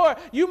is Lord,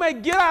 you may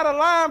get out of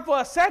line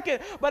for a second,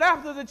 but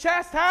after the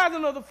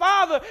chastising of the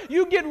Father,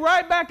 you get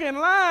right back in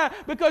line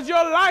because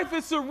your life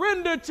is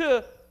surrendered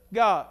to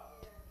God.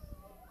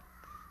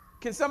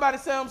 Can somebody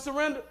say I'm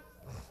surrendered?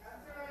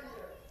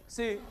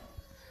 See,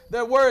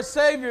 that word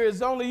Savior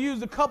is only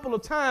used a couple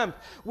of times.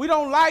 We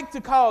don't like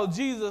to call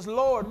Jesus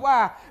Lord.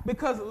 Why?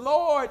 Because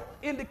Lord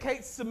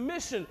indicates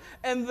submission,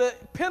 and the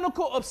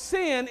pinnacle of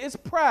sin is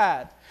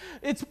pride.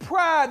 It's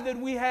pride that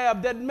we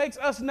have that makes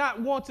us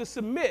not want to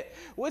submit.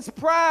 It's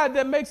pride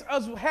that makes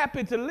us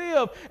happy to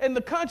live in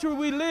the country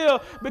we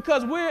live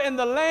because we're in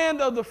the land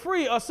of the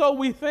free, or so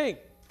we think.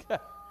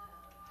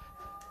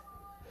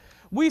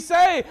 We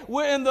say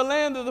we're in the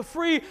land of the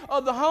free,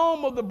 or the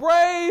home of the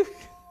brave.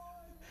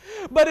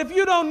 But if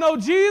you don't know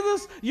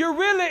Jesus, you're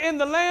really in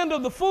the land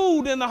of the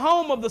fool, in the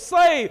home of the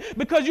slave,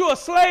 because you're a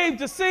slave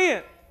to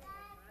sin.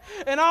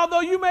 And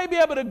although you may be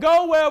able to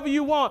go wherever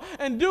you want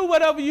and do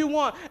whatever you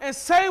want and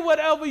say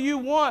whatever you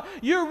want,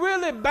 you're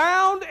really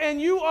bound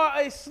and you are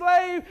a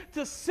slave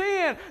to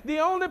sin. The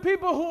only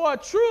people who are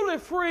truly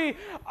free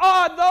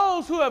are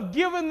those who have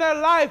given their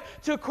life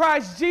to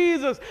Christ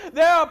Jesus.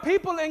 There are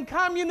people in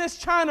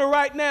communist China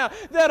right now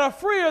that are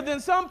freer than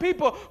some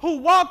people who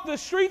walk the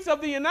streets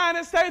of the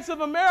United States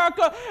of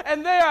America,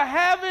 and they are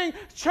having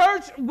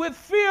church with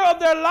fear of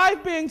their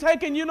life being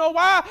taken. You know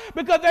why?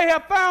 Because they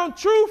have found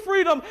true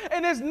freedom,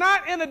 and it's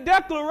not in a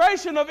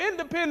declaration of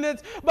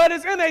independence, but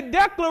it's in a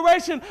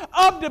declaration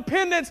of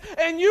dependence.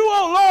 And you,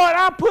 oh Lord,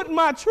 I put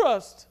my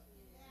trust.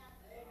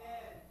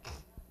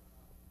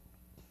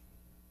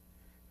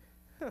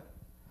 Amen.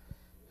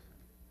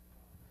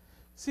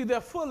 See,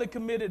 they're fully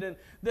committed, and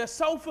they're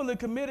so fully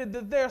committed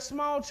that they're a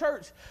small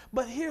church.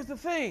 But here's the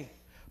thing.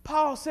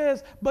 Paul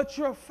says, but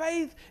your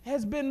faith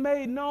has been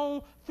made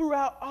known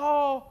throughout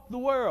all the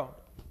world.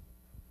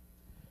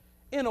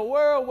 In a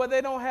world where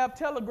they don't have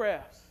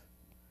telegraphs.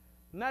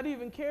 Not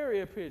even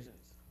carrier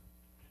pigeons.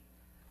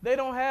 They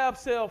don't have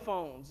cell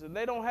phones, and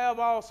they don't have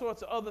all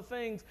sorts of other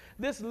things.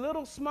 This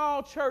little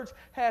small church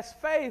has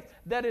faith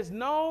that is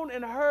known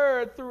and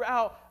heard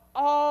throughout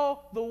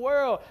all the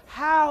world.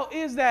 How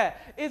is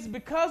that? It's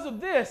because of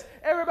this.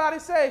 Everybody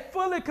say,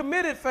 fully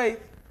committed faith.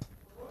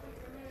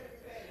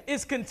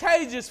 It's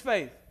contagious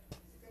faith.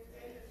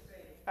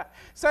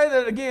 Say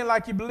that again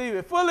like you believe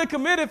it. Fully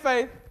committed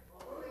faith.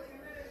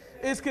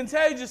 Is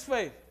contagious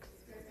faith.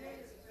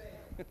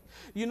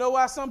 You know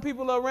why some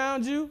people are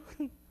around you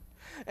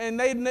and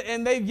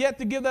they've yet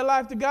to give their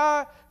life to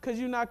God? Because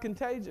you're not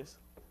contagious.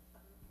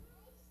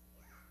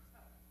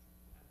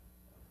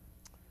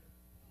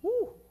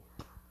 Woo.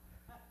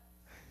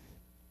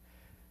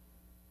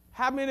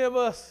 How many of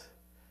us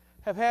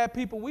have had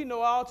people we know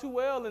all too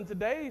well in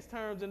today's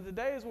terms, in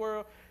today's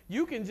world?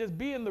 You can just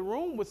be in the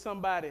room with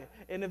somebody,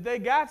 and if they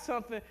got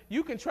something,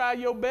 you can try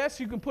your best.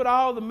 You can put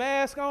all the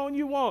mask on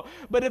you want.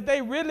 But if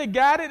they really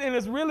got it and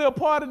it's really a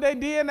part of their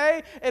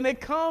DNA and it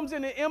comes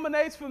and it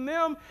emanates from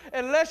them,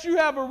 unless you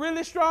have a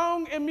really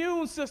strong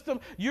immune system,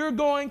 you're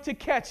going to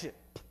catch it.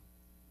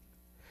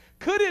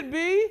 Could it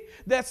be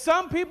that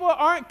some people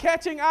aren't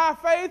catching our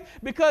faith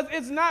because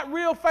it's not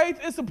real faith?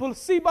 It's a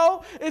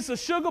placebo. It's a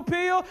sugar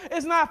pill.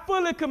 It's not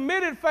fully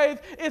committed faith.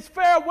 It's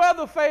fair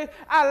weather faith.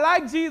 I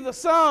like Jesus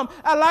some.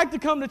 I like to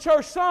come to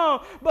church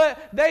some.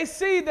 But they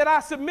see that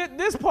I submit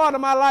this part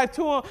of my life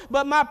to them,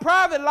 but my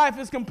private life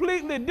is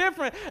completely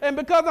different. And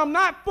because I'm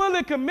not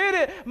fully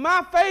committed,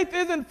 my faith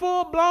isn't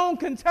full-blown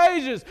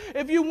contagious.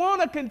 If you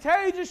want a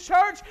contagious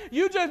church,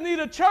 you just need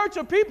a church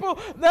of people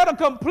that are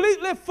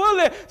completely,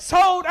 fully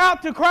sold out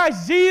to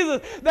Christ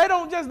Jesus. They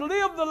don't just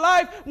live the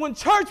life when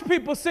church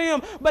people see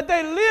them, but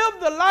they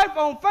live the life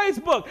on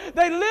Facebook.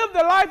 They live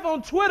the life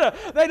on Twitter.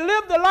 They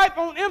live the life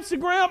on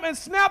Instagram and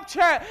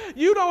Snapchat.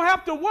 You don't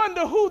have to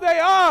wonder who they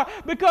are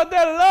because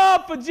their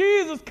love for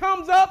Jesus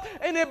comes up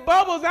and it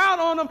bubbles out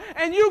on them,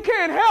 and you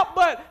can't help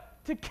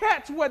but to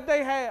catch what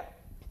they have.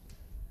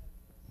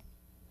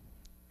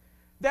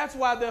 That's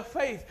why their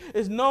faith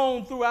is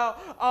known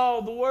throughout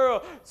all the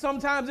world.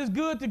 Sometimes it's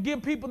good to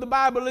give people the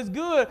Bible. It's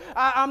good.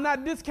 I'm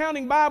not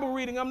discounting Bible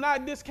reading. I'm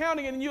not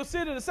discounting it, and you'll see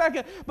it in a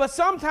second. But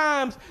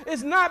sometimes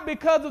it's not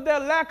because of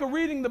their lack of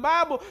reading the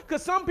Bible,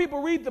 because some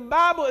people read the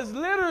Bible as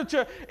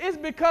literature. It's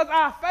because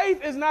our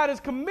faith is not as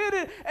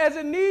committed as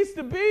it needs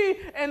to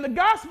be, and the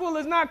gospel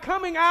is not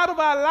coming out of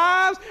our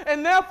lives,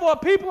 and therefore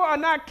people are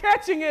not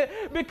catching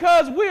it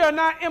because we are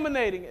not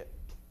emanating it.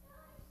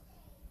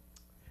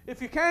 If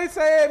you can't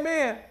say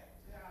amen,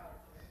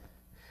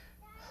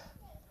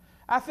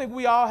 I think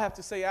we all have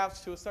to say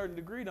ouch to a certain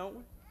degree, don't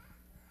we?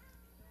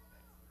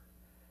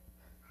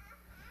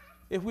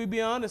 If we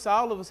be honest,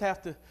 all of us have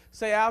to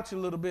say ouch a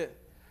little bit.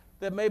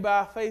 That maybe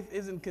our faith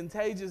isn't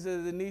contagious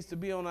as it needs to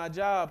be on our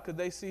job because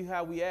they see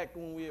how we act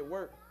when we're at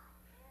work.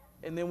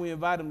 And then we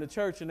invite them to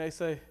church and they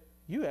say,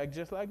 you act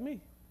just like me.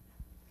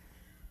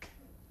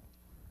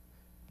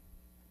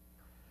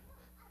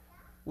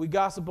 We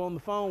gossip on the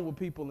phone with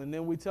people and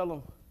then we tell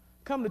them,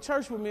 come to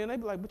church with me. And they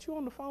be like, but you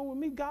on the phone with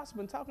me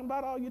gossiping, talking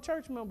about all your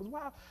church members.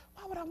 Why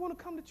would I want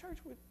to come to church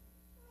with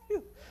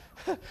you?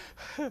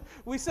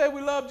 We say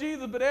we love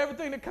Jesus, but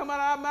everything that come out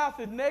of our mouth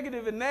is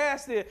negative and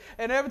nasty.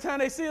 And every time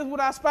they see us with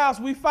our spouse,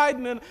 we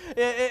fighting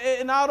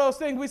and all those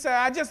things. We say,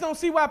 I just don't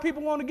see why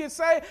people want to get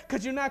saved,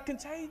 because you're not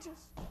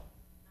contagious.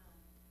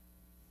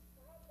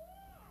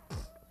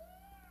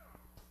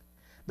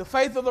 The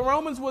faith of the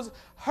Romans was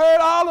heard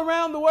all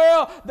around the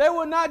world. They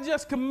were not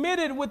just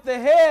committed with the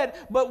head,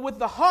 but with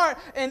the heart.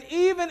 And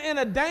even in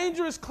a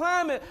dangerous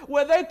climate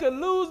where they could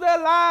lose their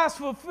lives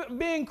for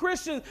being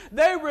Christians,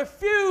 they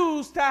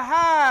refused to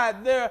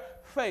hide their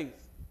faith.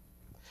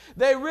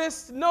 They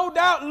risked, no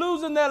doubt,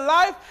 losing their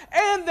life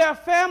and their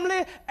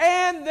family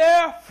and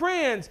their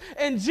friends.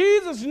 And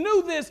Jesus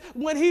knew this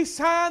when he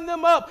signed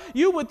them up.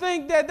 You would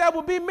think that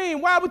would be mean.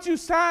 Why would you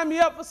sign me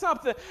up for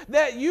something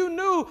that you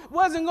knew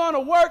wasn't going to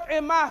work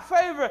in my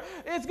favor?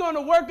 It's going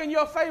to work in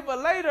your favor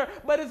later,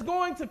 but it's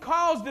going to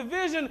cause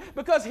division,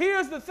 because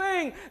here's the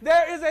thing.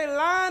 There is a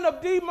line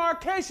of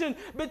demarcation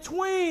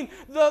between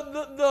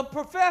the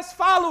professed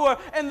follower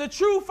and the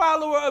true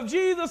follower of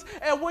Jesus.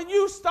 And when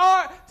you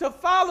start to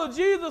follow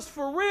Jesus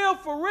for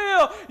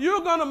real, you're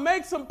going to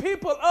make some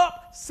people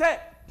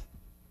upset.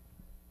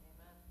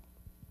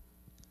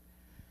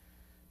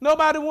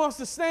 Nobody wants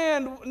to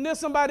stand near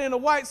somebody in a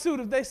white suit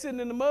if they're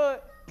sitting in the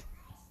mud.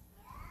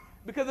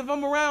 Because if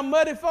I'm around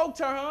muddy folk,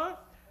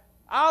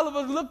 all of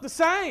us look the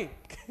same.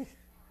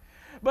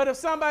 But if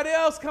somebody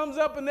else comes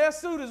up and their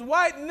suit is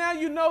white, now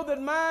you know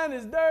that mine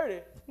is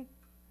dirty.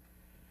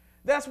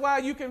 That's why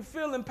you can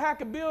fill and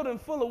pack a building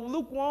full of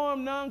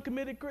lukewarm,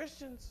 non-committed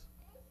Christians.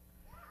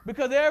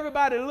 Because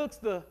everybody looks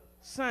the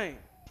same.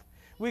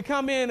 We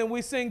come in and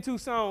we sing 2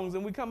 songs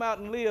and we come out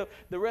and live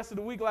the rest of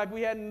the week like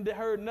we hadn't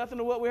heard nothing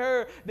of what we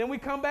heard. Then we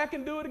come back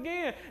and do it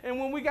again. And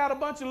when we got a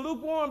bunch of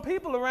lukewarm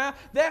people around,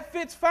 that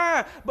fits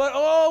fine. But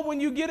when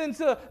you get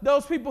into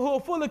those people who are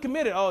fully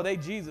committed, they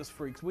Jesus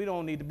freaks. We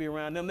don't need to be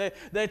around them.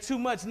 They're too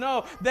much.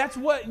 No, that's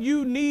what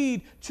you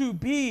need to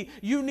be.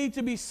 You need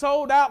to be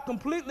sold out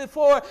completely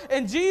for it.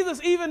 And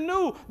Jesus even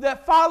knew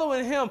that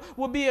following him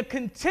would be a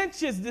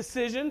contentious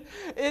decision.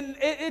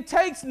 It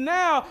takes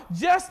now,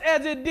 just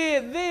as it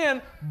did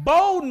then,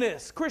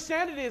 boldness.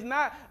 Christianity is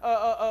not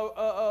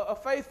a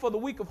faith for the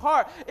weak of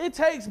heart. It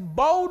takes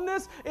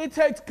boldness, it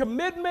takes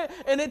commitment,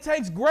 and it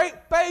takes great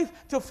faith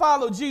to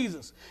follow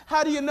Jesus.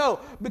 How do you know?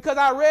 Because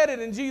I read it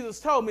and Jesus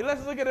told me.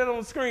 Let's look at it on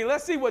the screen.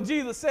 Let's see what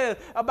Jesus said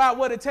about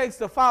what it takes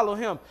to follow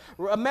him.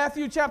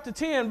 Matthew chapter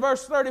 10,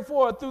 verse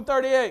 34 through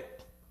 38.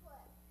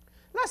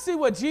 Let's see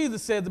what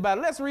Jesus says about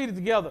it. Let's read it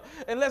together,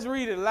 and let's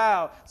read it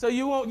loud so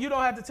you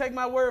don't have to take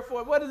my word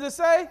for it. What does it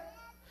say?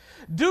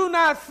 Do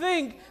not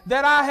think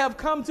that I have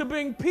come to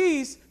bring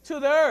peace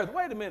to the earth.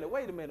 Wait a minute.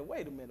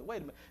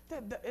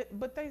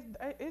 But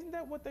isn't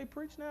that what they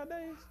preach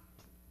nowadays?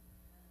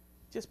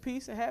 Just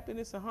peace and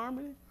happiness and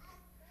harmony?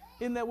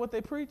 Isn't that what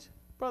they preach,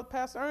 Brother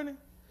Pastor Ernie?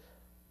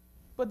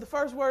 But the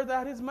first word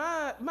out of his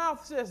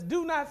mouth says,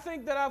 do not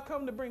think that I've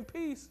come to bring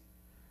peace,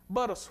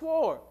 but a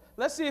sword.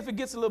 Let's see if it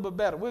gets a little bit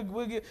better.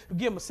 We'll give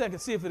him a second,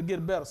 see if it'll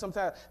get better.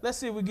 Sometimes, let's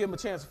see if we give him a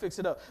chance to fix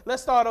it up.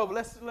 Let's start over.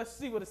 Let's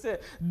see what it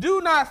said.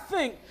 Do not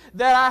think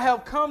that I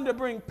have come to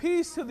bring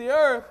peace to the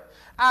earth.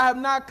 I have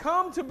not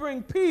come to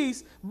bring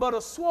peace, but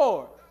a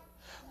sword.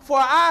 For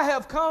I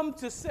have come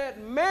to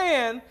set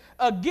man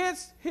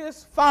against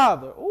his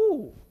father.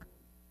 Ooh.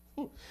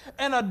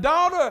 And a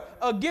daughter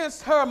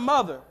against her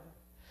mother.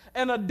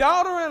 And a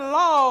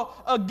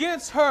daughter-in-law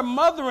against her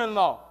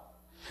mother-in-law.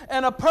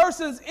 And a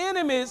person's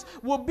enemies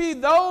will be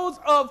those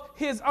of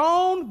his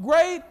own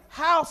great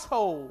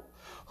household.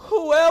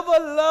 Whoever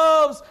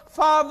loves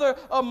father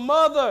or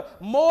mother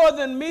more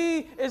than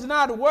me is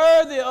not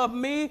worthy of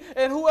me.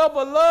 And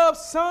whoever loves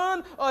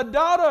son or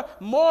daughter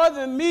more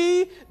than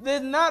me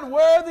is not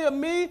worthy of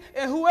me.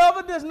 And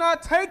whoever does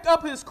not take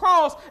up his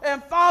cross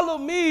and follow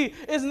me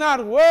is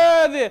not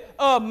worthy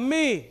of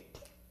me.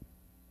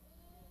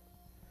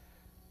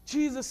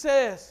 Jesus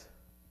says,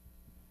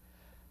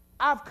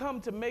 I've come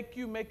to make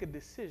you make a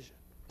decision.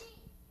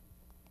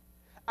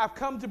 I've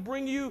come to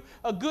bring you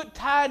a good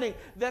tiding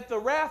that the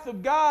wrath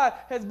of God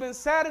has been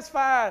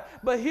satisfied.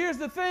 But here's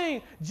the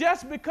thing,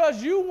 just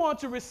because you want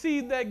to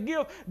receive that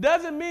gift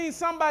doesn't mean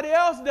somebody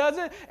else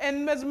doesn't.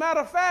 And as a matter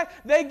of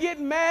fact, they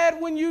get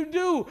mad when you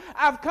do.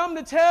 I've come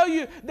to tell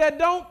you that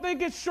don't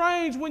think it's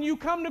strange when you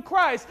come to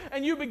Christ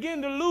and you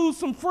begin to lose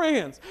some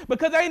friends,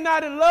 because they're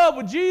not in love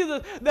with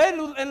Jesus. They're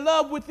in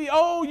love with the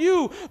old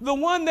you, the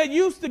one that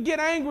used to get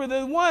angry,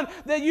 the one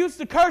that used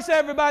to curse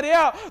everybody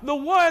out, the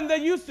one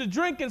that used to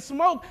drink and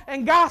smoke spoke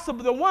and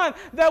gossiped, the one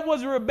that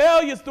was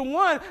rebellious, the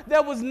one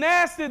that was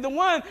nasty, the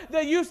one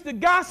that used to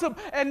gossip.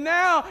 And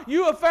now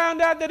you have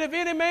found out that if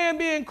any man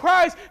be in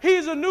Christ,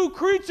 he's a new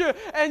creature.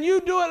 And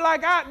you do it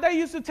like they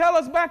used to tell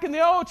us back in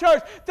the old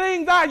church.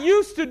 Things I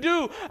used to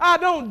do, I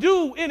don't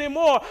do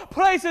anymore.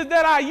 Places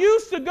that I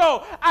used to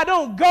go, I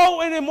don't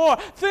go anymore.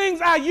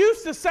 Things I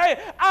used to say,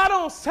 I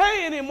don't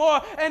say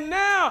anymore. And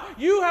now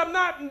you have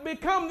not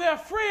become their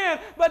friend,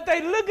 but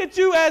they look at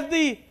you as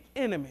the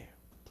enemy.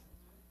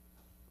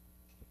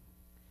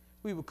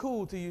 We were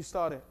cool till you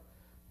started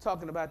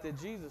talking about that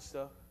Jesus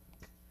stuff.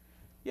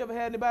 You ever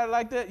had anybody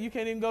like that? You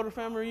can't even go to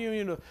family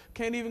reunion or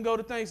can't even go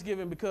to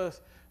Thanksgiving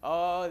because,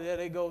 oh, there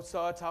they go,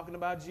 start talking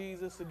about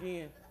Jesus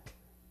again.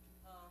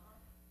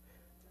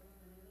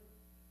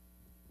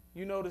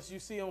 You notice you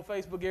see on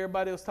Facebook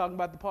everybody else talking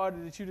about the party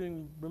that you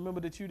didn't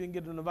remember that you didn't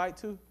get an invite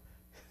to?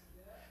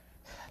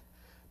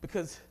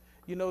 Because,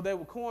 you know, they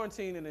were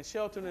quarantining and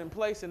sheltering in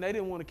place and they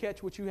didn't want to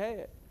catch what you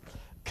had.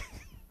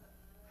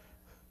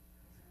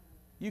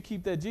 You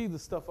keep that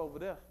Jesus stuff over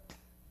there.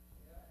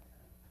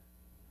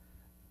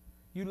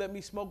 You let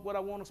me smoke what I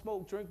want to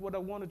smoke, drink what I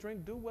want to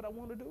drink, do what I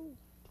want to do.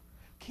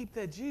 Keep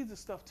that Jesus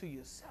stuff to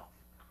yourself.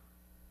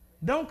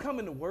 Don't come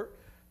into work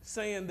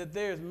saying that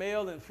there's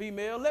male and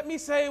female. Let me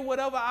say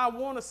whatever I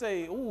want to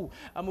say. Ooh,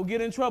 I'm going to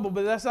get in trouble,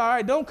 but that's all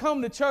right. Don't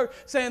come to church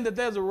saying that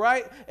there's a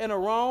right and a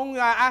wrong.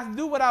 I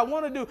do what I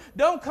want to do.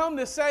 Don't come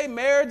to say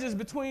marriage is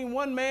between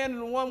one man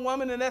and one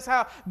woman and that's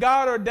how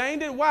God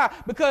ordained it. Why?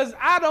 Because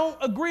I don't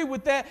agree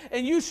with that,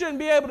 and you shouldn't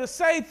be able to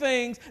say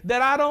things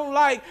that I don't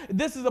like.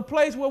 This is a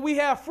place where we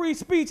have free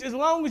speech as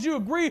long as you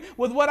agree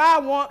with what I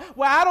want.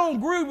 Well, I don't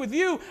agree with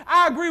you.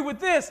 I agree with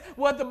this.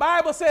 What the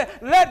Bible said,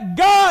 let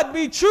God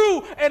be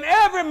true and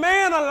every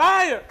man a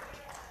liar.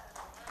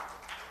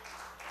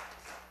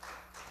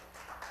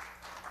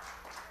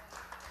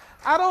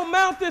 I don't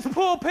mount this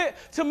pulpit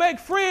to make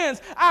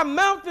friends. I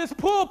mount this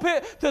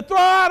pulpit to throw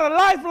out a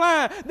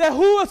lifeline that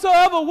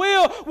whosoever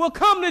will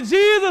come to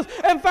Jesus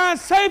and find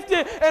safety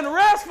and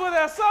rest for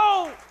their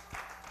soul.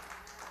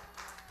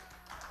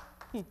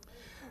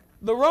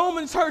 The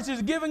Roman church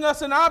is giving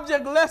us an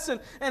object lesson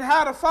in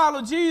how to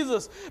follow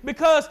Jesus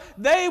because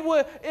they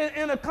were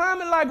in a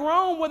climate like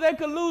Rome where they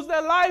could lose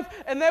their life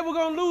and they were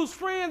going to lose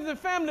friends and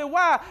family.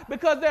 Why?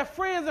 Because their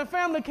friends and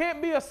family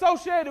can't be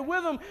associated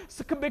with them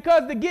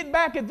because to get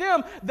back at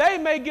them, they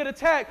may get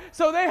attacked.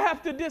 So they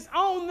have to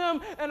disown them.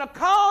 And a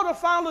call to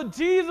follow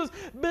Jesus,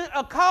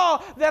 a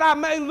call that I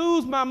may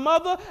lose my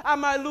mother, I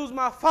might lose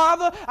my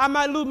father, I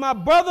might lose my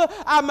brother,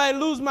 I might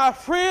lose my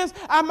friends,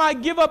 I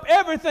might give up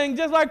everything.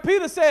 Just like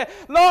Peter said,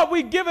 Lord,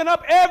 we've given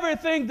up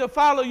everything to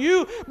follow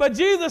you. But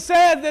Jesus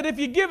says that if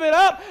you give it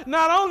up,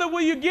 not only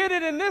will you get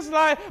it in this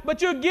life,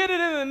 but you'll get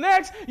it in the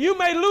next. You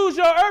may lose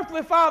your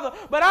earthly father,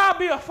 but I'll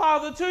be a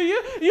father to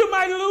you. You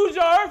might lose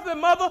your earthly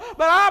mother,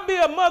 but I'll be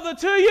a mother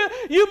to you.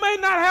 You may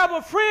not have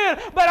a friend,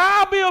 but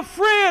I'll be a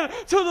friend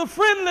to the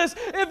friendless.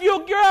 If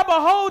you'll grab a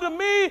hold of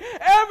me,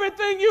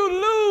 everything you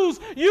lose,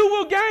 you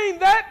will gain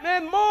that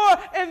and more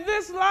in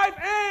this life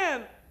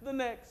and the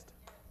next.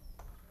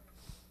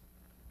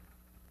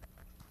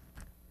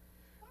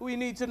 We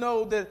need to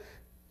know that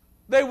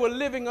they were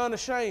living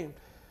unashamed.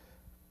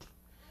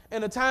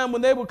 In a time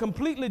when they were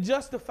completely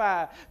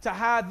justified to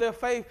hide their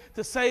faith,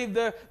 to save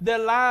their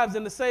lives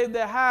and to save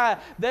their hide,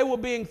 they were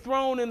being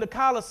thrown into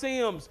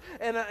coliseums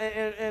and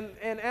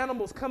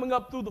animals coming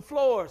up through the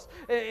floors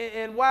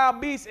and wild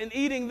beasts and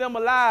eating them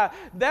alive.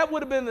 That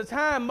would have been the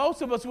time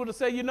most of us would have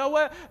said, you know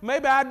what,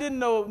 maybe I didn't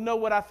know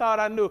what I thought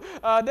I knew.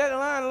 That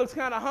lion looks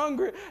kind of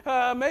hungry.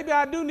 Maybe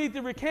I do need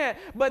to recant.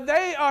 But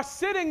they are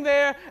sitting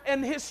there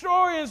and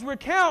historians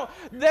recount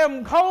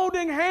them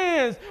holding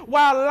hands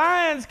while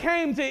lions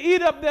came to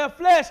eat up their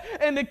flesh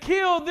and to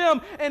kill them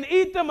and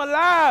eat them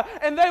alive,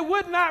 and they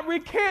would not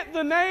recant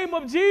the name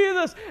of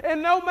Jesus.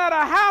 And no matter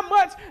how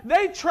much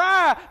they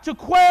tried to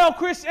quell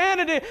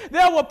Christianity,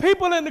 there were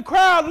people in the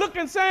crowd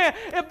looking, saying,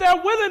 if they're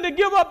willing to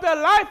give up their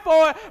life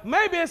for it,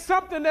 maybe it's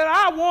something that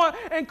I want.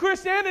 And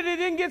Christianity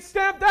didn't get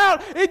stamped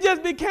out. It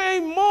just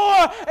became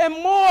more and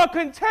more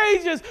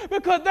contagious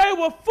because they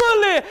were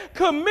fully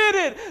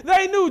committed.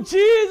 They knew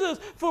Jesus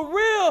for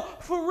real,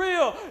 for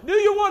real. Do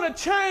you want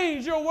to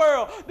change your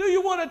world? Do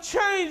you want to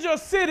change your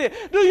city?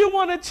 Do you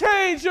want to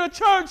change your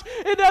church?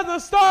 It doesn't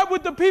start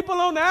with the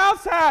people on the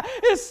outside.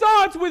 It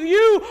starts with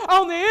you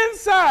on the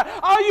inside.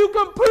 Are you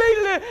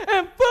completely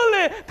and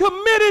fully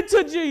committed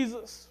to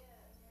Jesus?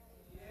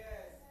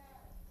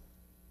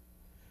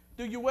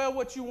 Do you wear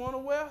what you want to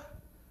wear?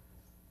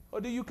 Or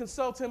do you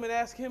consult him and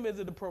ask him, is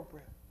it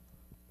appropriate?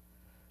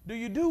 Do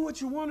you do what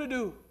you want to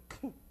do?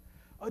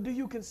 Or do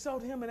you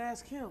consult him and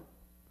ask him?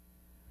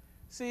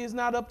 See, it's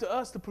not up to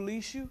us to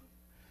police you.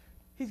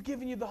 He's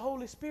given you the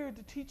Holy Spirit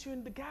to teach you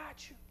and to guide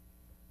you.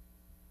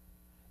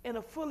 And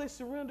a fully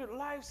surrendered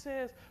life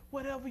says,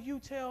 whatever you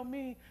tell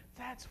me,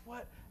 that's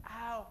what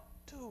I'll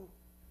do.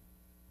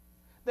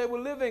 They were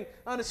living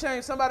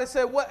unashamed. Somebody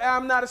said, "What?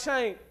 I'm not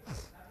ashamed."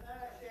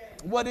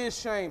 What is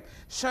shame?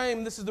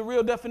 Shame, this is the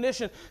real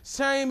definition.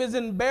 Shame is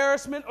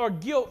embarrassment or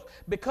guilt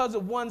because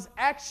of one's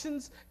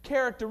actions,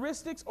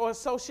 characteristics, or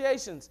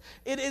associations.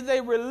 It is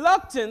a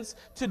reluctance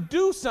to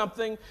do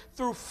something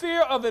through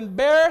fear of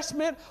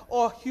embarrassment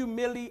or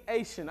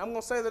humiliation. I'm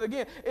going to say that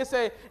again.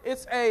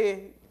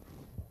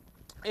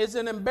 It's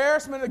an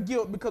embarrassment or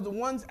guilt because of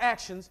one's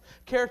actions,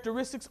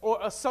 characteristics, or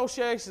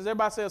associations.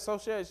 Everybody say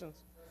associations.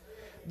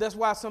 That's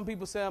why some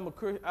people say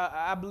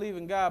I believe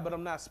in God, but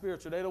I'm not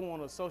spiritual. They don't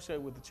want to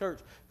associate with the church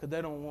because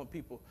they don't want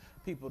people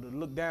to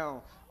look down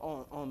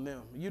on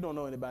them. You don't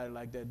know anybody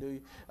like that, do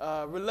you?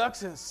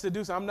 Reluctance to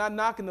do so. I'm not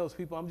knocking those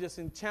people. I'm just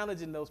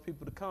challenging those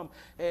people to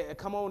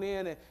come on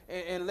in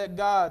and let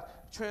God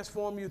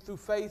transform you through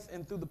faith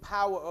and through the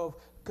power of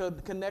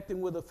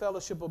connecting with a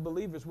fellowship of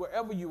believers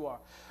wherever you are.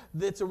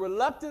 It's a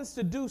reluctance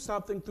to do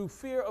something through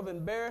fear of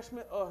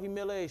embarrassment or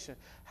humiliation.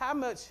 How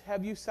much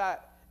have you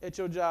sat at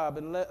your job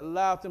and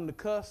allowed them to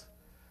cuss,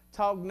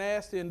 talk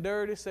nasty and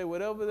dirty, say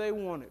whatever they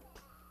wanted?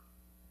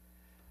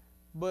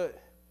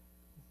 But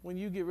when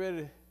you get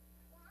ready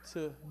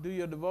to do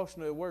your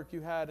devotional at work,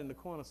 you hide in the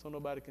corner so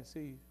nobody can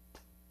see you.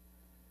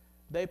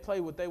 They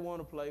play what they want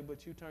to play,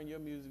 but you turn your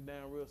music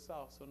down real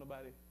soft so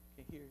nobody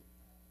can hear it.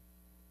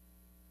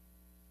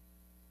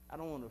 I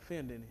don't want to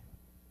offend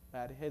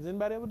anybody. Has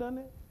anybody ever done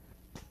that?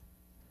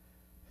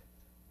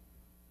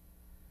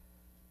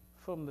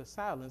 From the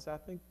silence, I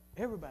think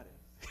everybody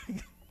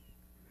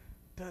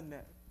done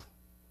that.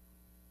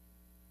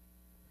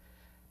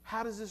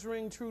 How does this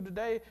ring true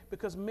today?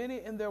 Because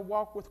many in their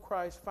walk with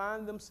Christ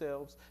find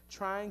themselves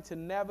trying to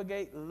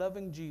navigate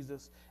loving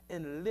Jesus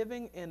and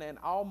living in an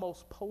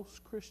almost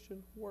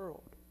post-Christian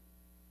world.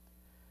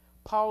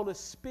 Paul is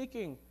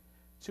speaking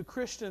to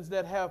Christians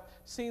that have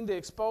seen the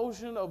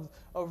expulsion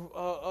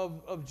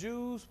of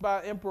Jews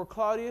by Emperor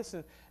Claudius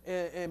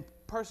and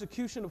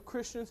persecution of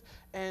Christians.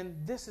 And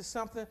this is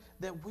something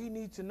that we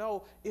need to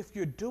know. If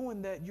you're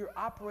doing that, you're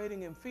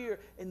operating in fear,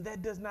 and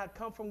that does not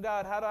come from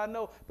God. How do I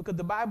know? Because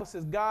the Bible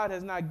says God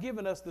has not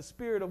given us the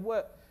spirit of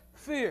what?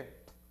 Fear.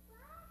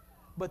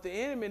 But the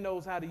enemy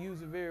knows how to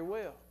use it very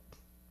well.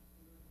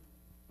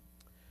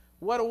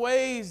 What are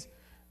ways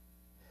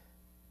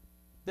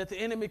that the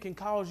enemy can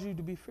cause you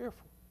to be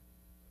fearful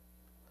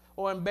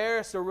or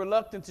embarrassed or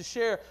reluctant to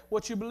share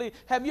what you believe?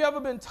 Have you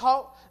ever been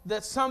taught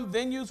that some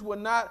venues were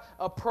not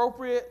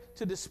appropriate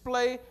to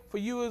display for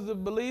you as a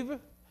believer?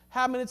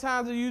 How many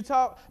times have you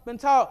been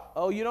taught,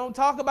 oh, you don't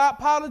talk about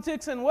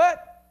politics and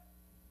what?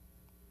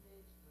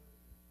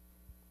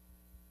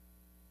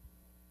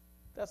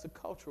 That's a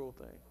cultural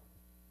thing.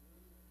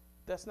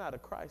 That's not a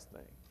Christ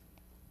thing.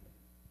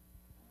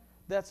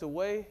 That's a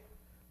way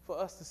for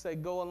us to say,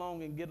 go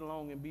along and get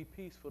along and be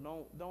peaceful.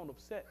 Don't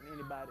upset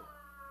anybody.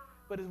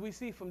 But as we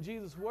see from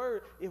Jesus'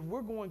 word, if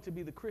we're going to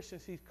be the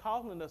Christians he's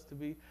calling us to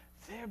be,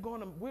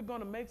 we're going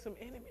to make some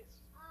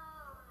enemies.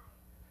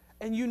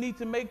 And you need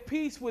to make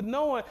peace with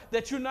knowing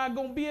that you're not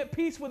going to be at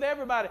peace with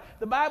everybody.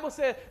 The Bible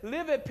says,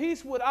 live at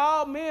peace with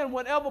all men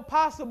whenever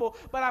possible.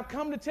 But I've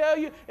come to tell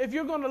you, if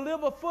you're going to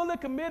live a fully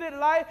committed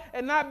life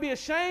and not be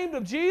ashamed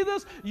of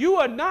Jesus, you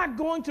are not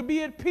going to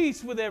be at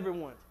peace with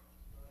everyone.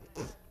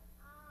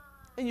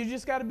 And you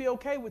just got to be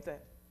okay with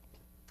that.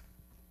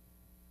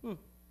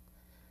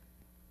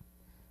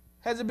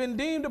 Has it been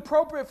deemed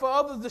appropriate for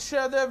others to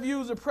share their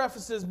views or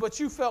preferences,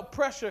 but you felt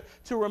pressure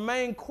to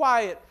remain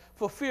quiet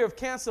for fear of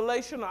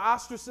cancellation or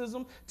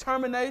ostracism,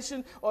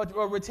 termination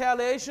or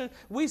retaliation?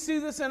 We see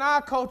this in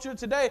our culture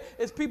today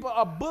as people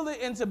are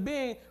bullied into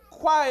being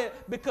quiet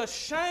because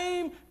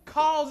shame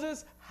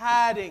causes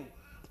hiding.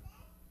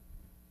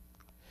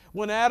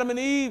 When Adam and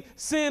Eve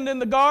sinned in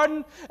the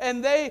garden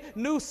and they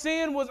knew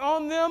sin was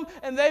on them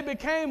and they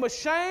became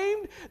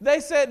ashamed,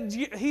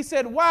 he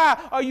said, why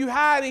are you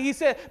hiding? He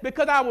said,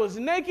 because I was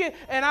naked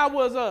and I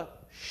was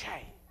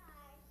ashamed.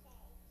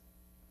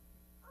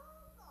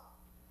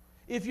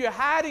 If you're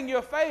hiding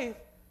your faith,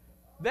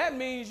 that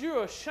means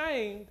you're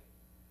ashamed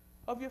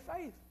of your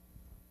faith.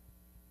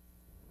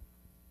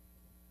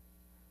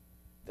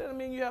 Doesn't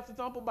mean you have to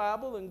thump a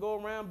Bible and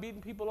go around beating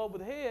people over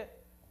the head,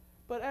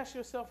 but ask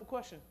yourself a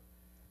question.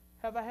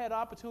 Have I had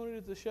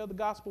opportunities to share the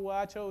gospel where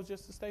I chose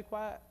just to stay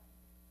quiet?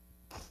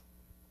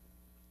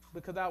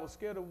 Because I was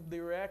scared of the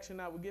reaction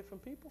I would get from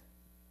people?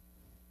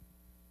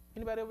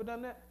 Anybody ever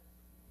done that?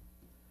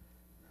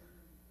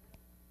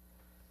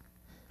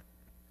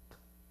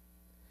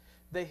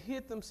 They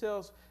hid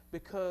themselves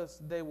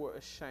because they were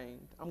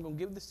ashamed. I'm going to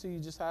give this to you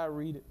just how I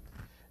read it.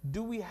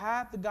 Do we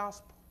hide the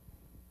gospel?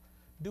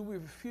 Do we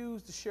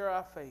refuse to share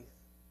our faith?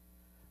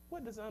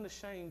 What does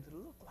unashamed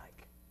look like?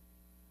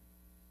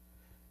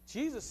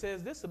 Jesus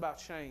says this about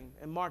shame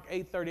in Mark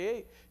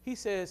 8:38. He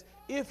says,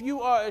 if you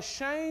are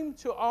ashamed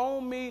to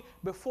own me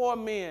before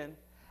men,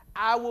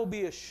 I will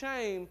be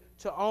ashamed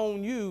to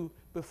own you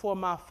before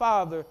my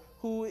Father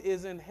who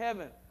is in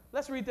heaven.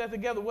 Let's read that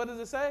together. What does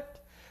it say?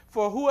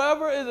 For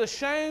whoever is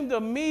ashamed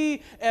of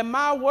me and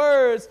my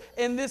words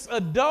in this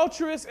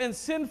adulterous and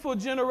sinful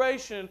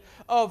generation,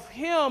 of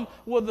him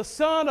will the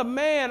Son of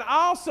Man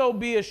also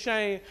be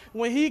ashamed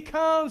when he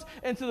comes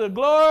into the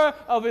glory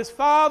of his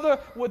Father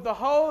with the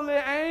holy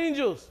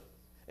angels.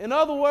 In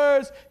other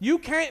words, you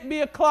can't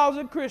be a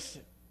closet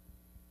Christian.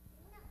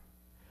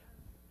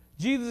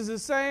 Jesus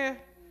is saying,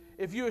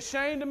 if you're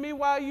ashamed of me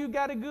while you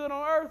got it good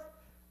on earth,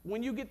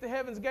 when you get to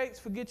heaven's gates,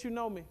 forget you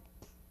know me.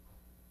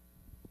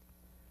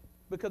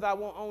 Because I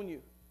won't own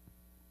you.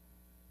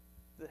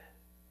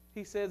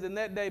 He says, in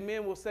that day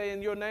men will say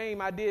in your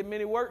name, I did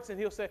many works. And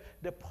he'll say,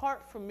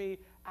 depart from me,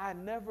 I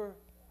never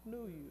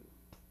knew you.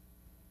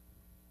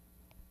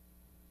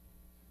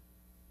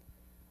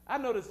 I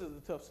know this is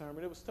a tough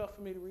sermon. It was tough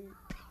for me to read.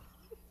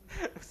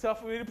 It was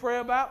tough for me to pray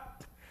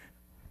about.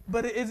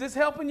 But is this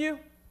helping you?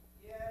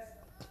 Yes.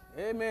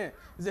 Amen.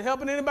 Is it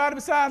helping anybody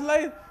besides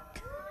Layla?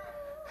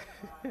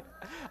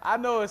 I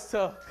know it's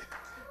tough.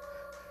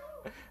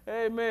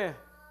 Amen.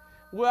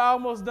 We're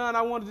almost done.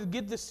 I wanted to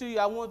get this to you.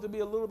 I wanted to be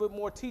a little bit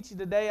more teachy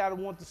today. I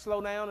want to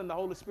slow down, and the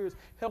Holy Spirit's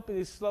helping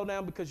you slow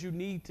down because you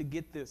need to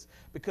get this.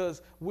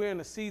 Because we're in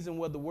a season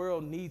where the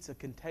world needs a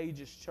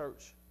contagious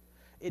church.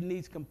 It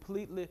needs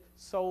completely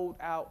sold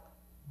out,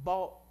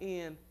 bought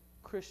in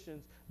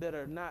Christians that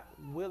are not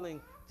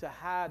willing to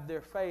hide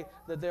their faith,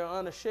 that they're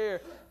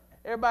unashamed.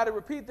 Everybody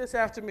repeat this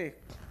after me.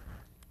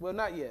 Well,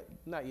 not yet.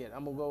 Not yet.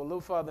 I'm going to go a little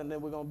further, and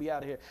then we're going to be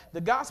out of here.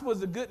 The gospel is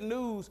the good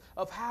news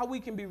of how we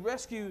can be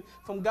rescued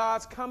from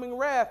God's coming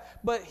wrath.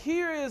 But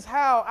here is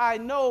how I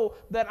know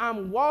that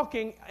I'm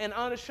walking an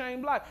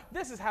unashamed life.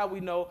 This is how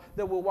we know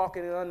that we're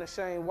walking an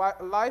unashamed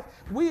life.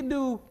 We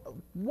do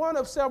one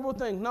of several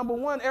things. Number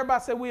one,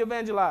 everybody say we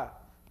evangelize.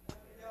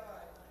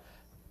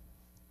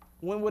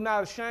 When we're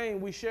not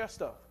ashamed, we share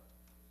stuff.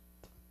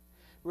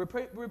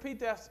 Repeat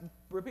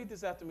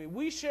this after me.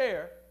 We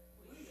share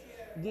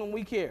when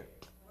we care.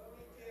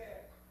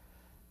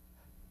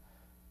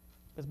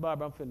 Miss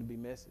Barbara, I'm finna be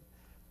messy.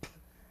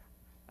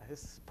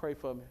 Just pray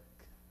for me.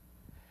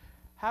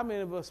 How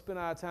many of us spend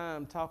our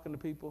time talking to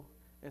people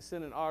and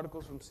sending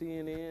articles from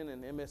CNN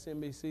and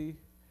MSNBC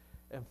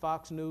and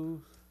Fox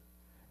News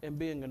and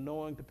being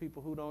annoying to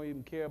people who don't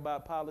even care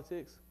about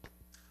politics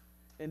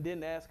and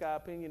didn't ask our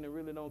opinion and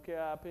really don't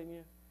care our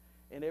opinion?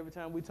 And every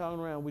time we talk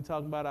around, we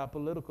talking about our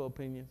political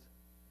opinions.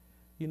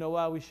 You know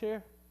why we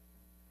share?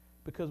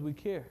 Because we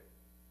care.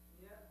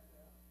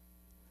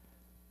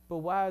 But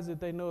why is it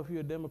they know if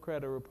you're a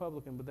Democrat or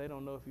Republican, but they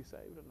don't know if you're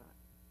saved or not?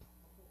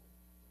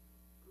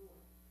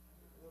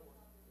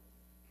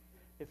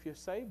 If you're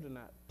saved or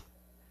not.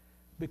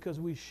 Because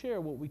we share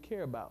what we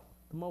care about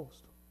the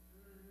most.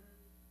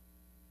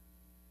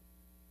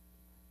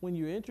 When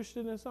you're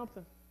interested in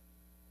something,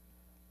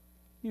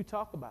 you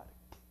talk about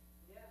it.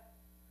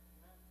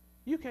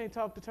 You can't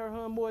talk to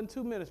Terhan more than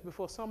 2 minutes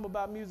before something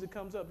about music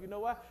comes up. You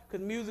know why?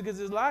 Because music is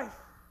his life.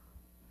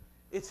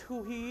 It's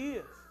who he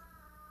is.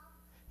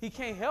 He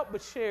can't help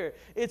but share it.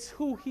 It's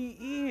who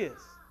he is.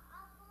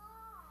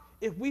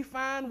 If we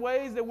find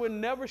ways that we're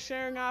never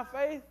sharing our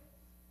faith,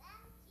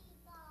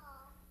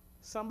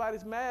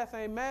 somebody's math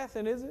ain't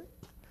mathing, is it?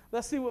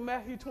 Let's see what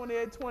Matthew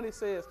 28:20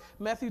 says.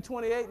 Matthew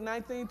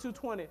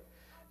 28:19-20.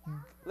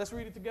 Let's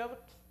read it together.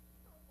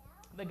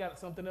 They got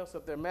something else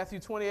up there. Matthew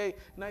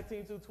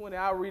 28:19-20.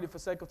 I'll read it for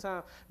sake of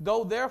time.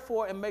 Go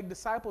therefore and make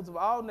disciples of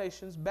all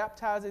nations,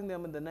 baptizing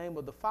them in the name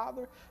of the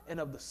Father and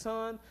of the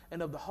Son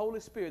and of the Holy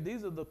Spirit.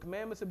 These are the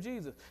commandments of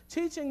Jesus.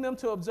 Teaching them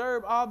to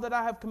observe all that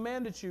I have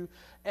commanded you.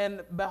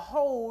 And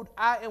behold,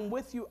 I am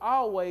with you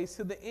always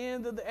to the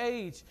end of the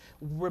age.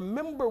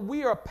 Remember,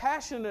 we are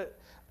passionate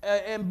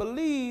and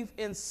believe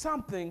in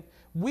something.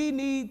 We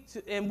need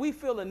to, and we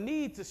feel a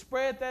need to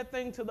spread that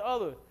thing to the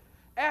other.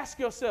 Ask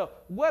yourself,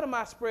 what am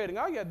I spreading?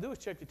 All you got to do is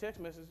check your text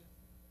messages.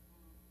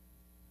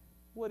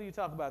 What do you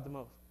talk about the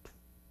most?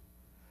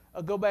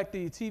 Or go back to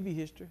your TV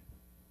history.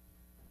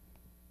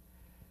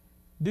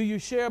 Do you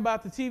share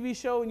about the TV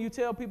show and you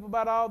tell people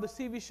about all the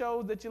TV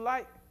shows that you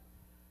like,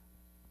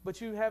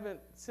 but you haven't,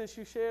 since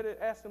you shared it,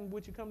 asked them,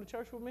 would you come to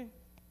church with me?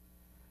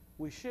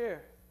 We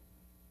share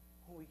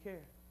when we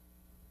care.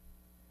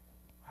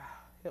 Wow,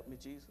 help me,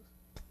 Jesus.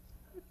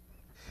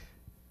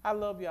 I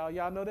love y'all.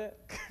 Y'all know that?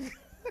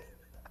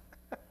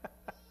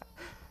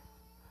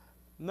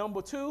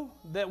 Number two,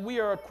 that we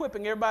are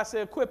equipping. Everybody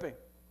say equipping.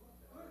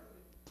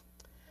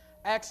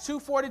 Acts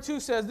 2:42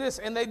 says this,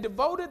 and they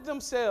devoted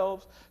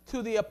themselves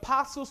to the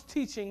apostles'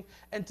 teaching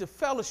and to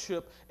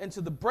fellowship and to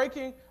the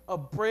breaking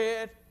of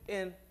bread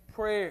and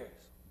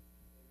prayers.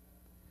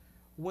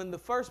 When the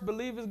first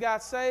believers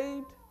got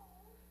saved,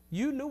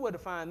 you knew where to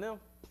find them.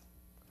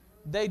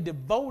 They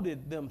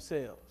devoted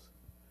themselves.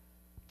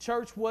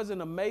 Church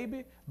wasn't a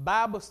maybe.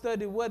 Bible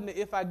study wasn't a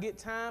if I get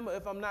time or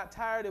if I'm not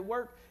tired at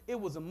work.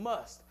 It was a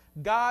must.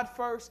 God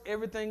first,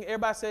 everything,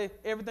 everybody say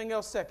everything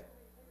else second.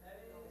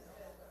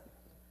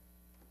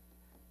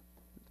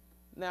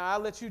 Now,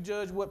 I'll let you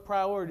judge what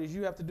priorities.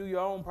 You have to do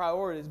your own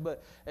priorities,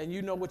 and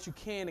you know what you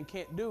can and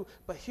can't do.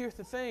 But here's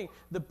the thing.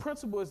 The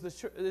principle is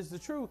the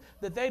truth,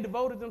 that they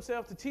devoted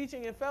themselves to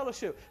teaching and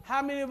fellowship.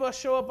 How many of us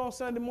show up on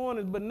Sunday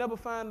mornings but never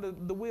find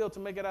the will to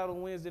make it out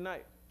on Wednesday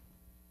night?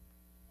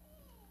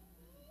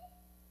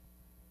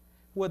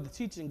 Where the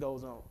teaching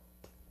goes on.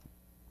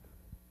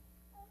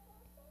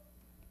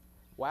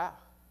 Wow.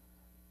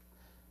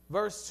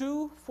 Verse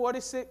 2,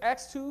 46,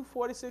 Acts 2,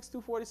 46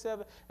 through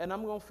 47, and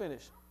I'm going to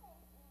finish.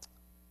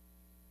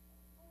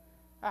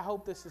 I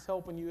hope this is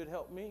helping you. It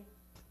helped me.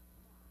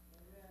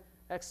 Amen.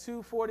 Acts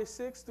 2,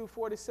 46 through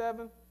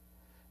 47,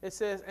 it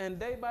says, and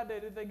day by day,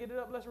 did they get it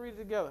up? Let's read it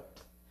together.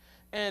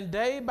 And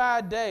day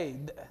by day,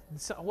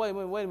 wait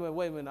a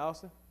minute,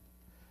 Austin.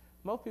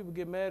 Most people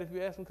get mad if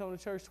you ask them to come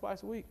to church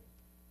twice a week.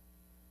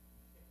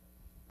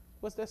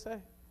 What's that say?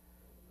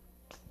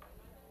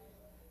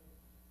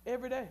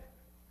 Every day.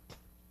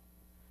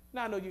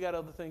 Now, I know you got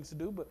other things to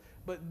do,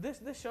 but this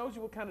shows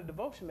you what kind of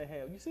devotion they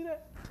have. You see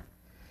that?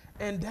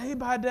 And day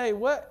by day,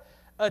 what?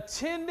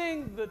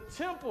 Attending the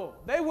temple.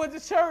 They went to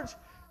church.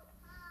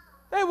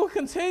 They were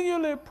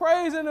continually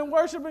praising and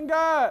worshiping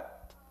God.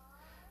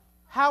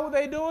 How were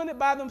they doing it?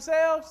 By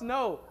themselves?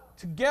 No,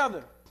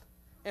 together.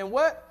 And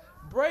what?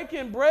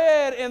 Breaking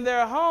bread in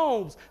their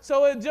homes.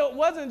 So it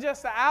wasn't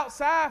just the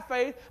outside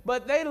faith,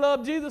 but they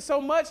loved Jesus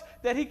so much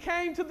that he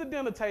came to the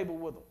dinner table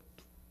with them.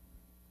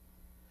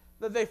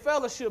 That they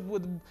fellowshiped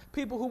with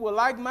people who were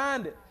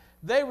like-minded.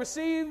 They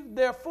received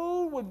their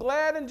food with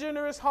glad and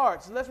generous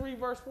hearts. Let's read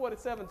verse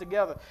 47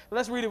 together.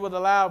 Let's read it with a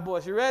loud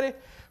voice. You ready?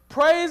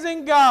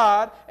 Praising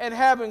God and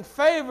having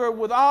favor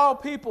with all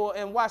people.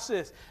 And watch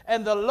this.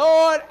 And the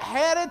Lord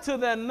added to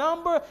their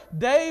number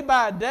day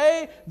by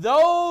day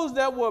those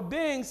that were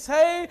being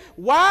saved.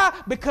 Why?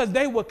 Because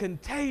they were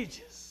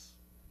contagious.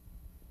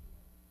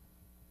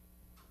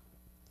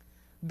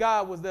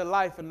 God was their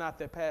life and not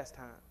their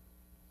pastime.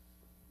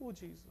 Oh,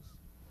 Jesus.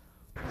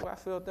 Oh, I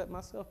felt that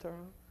myself,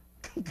 Turn.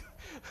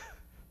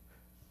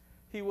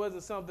 He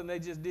wasn't something they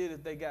just did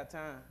if they got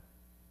time.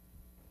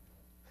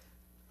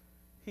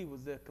 He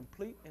was their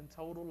complete and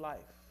total life.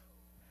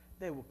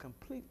 They were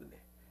completely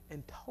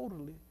and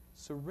totally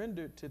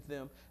surrendered to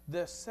them.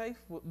 Their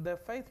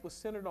faith was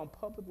centered on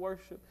public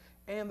worship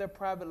and their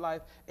private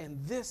life.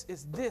 And this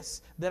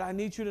that I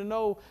need you to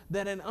know,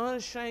 that an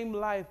unashamed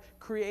life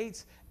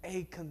creates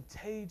a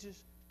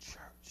contagious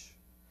church.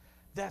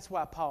 That's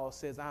why Paul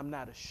says, I'm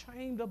not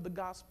ashamed of the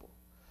gospel.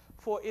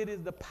 For it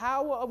is the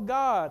power of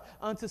God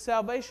unto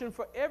salvation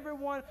for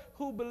everyone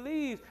who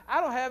believes. I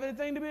don't have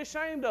anything to be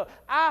ashamed of.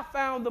 I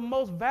found the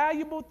most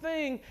valuable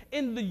thing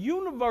in the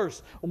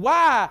universe.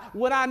 Why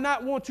would I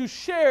not want to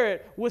share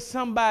it with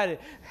somebody?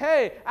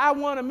 Hey, I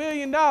won $1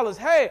 million.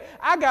 Hey,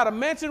 I got a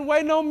mansion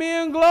waiting on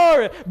me in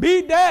glory.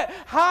 Beat that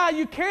high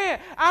you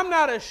can't. I'm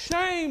not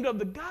ashamed of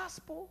the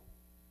gospel.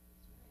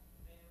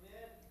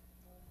 Amen.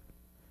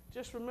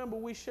 Just remember,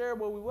 we share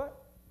what we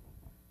what?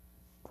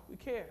 We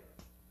care.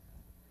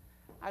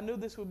 I knew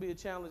this would be a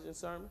challenging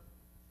sermon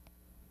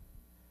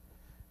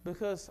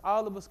because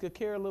all of us could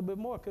care a little bit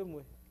more, couldn't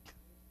we?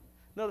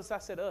 Notice I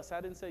said us.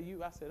 I didn't say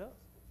you. I said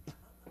us.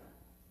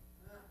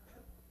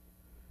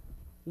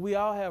 We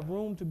all have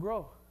room to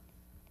grow.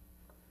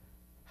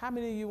 How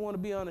many of you want to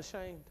be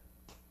unashamed?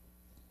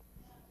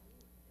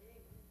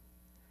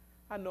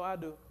 I know I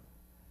do.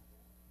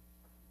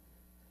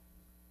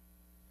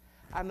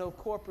 I know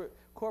corporate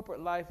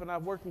life, and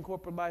I've worked in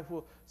corporate life,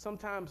 will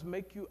sometimes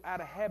make you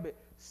out of habit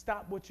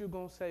stop what you're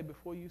going to say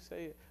before you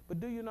say it.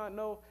 But do you not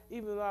know,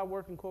 even though I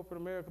work in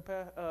corporate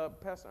America,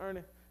 Pastor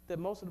Ernie, that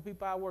most of the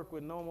people I work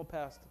with know I'm a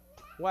pastor.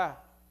 Why?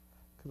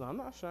 Because I'm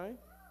not ashamed.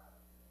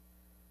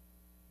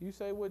 You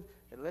say,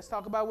 let's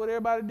talk about what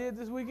everybody did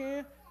this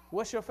weekend.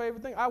 What's your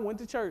favorite thing? I went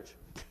to church.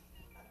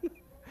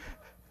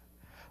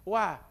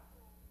 Why?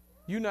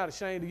 You're not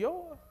ashamed of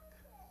yours.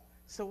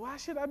 So why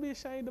should I be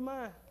ashamed of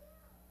mine?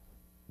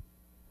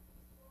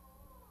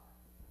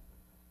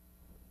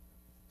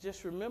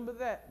 Just remember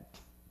that.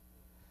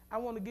 I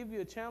want to give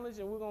you a challenge,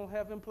 and we're going to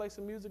have him play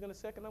some music in a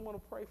second. I want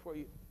to pray for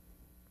you.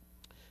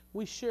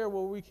 We share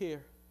where we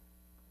care.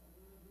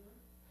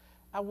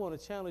 I want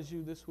to challenge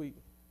you this week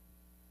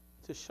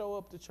to show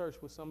up to church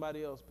with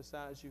somebody else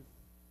besides you.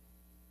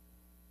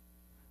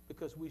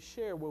 Because we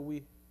share where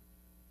we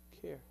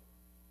care.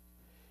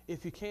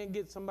 If you can't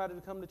get somebody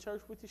to come to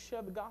church with you,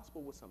 share the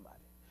gospel with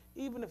somebody.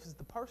 Even if it's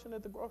the person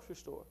at the grocery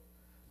store.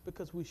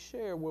 Because we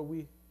share where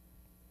we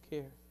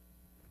care.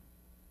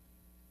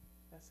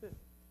 That's it.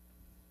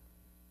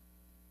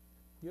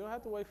 You don't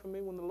have to wait for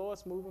me. When the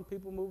Lord's moving,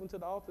 people moving to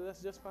the altar,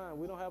 that's just fine.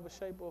 We don't have a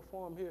shape or a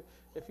form here.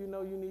 If you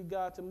know you need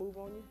God to move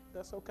on you,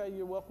 that's okay.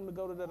 You're welcome to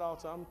go to that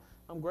altar.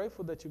 I'm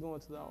grateful that you're going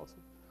to the altar.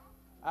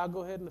 I'll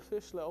go ahead and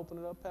officially open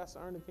it up. Pastor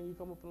Ernie, can you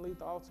come up and lead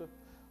the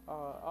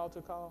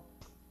altar call?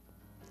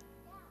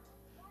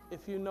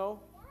 If you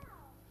know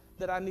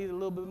that I need a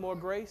little bit more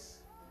grace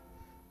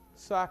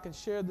so I can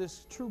share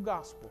this true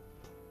gospel,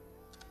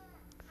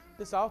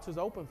 this altar is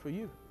open for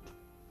you.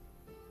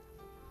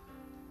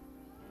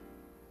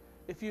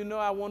 If you know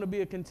I want to be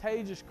a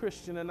contagious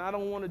Christian and I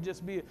don't want to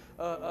just be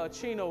a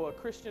Chino, a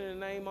Christian in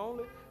name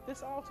only,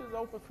 this altar is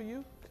open for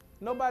you.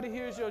 Nobody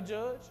here is your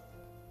judge.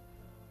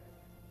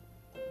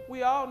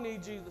 We all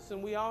need Jesus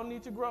and we all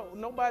need to grow.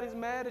 Nobody's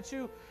mad at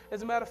you.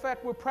 As a matter of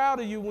fact, we're proud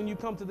of you when you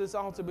come to this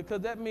altar because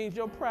that means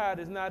your pride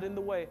is not in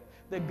the way,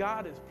 that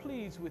God is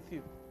pleased with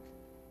you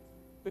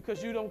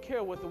because you don't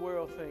care what the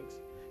world thinks.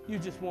 You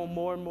just want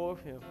more and more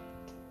of Him.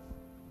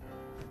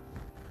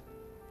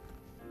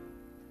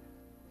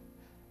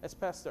 As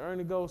Pastor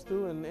Ernie goes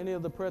through and any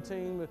of the prayer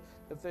team,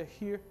 if they're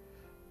here,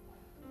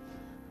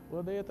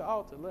 well, they're at the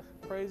altar.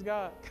 Praise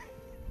God.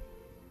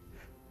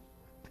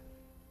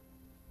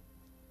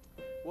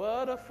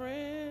 What a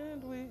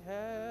friend we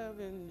have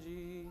in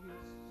Jesus.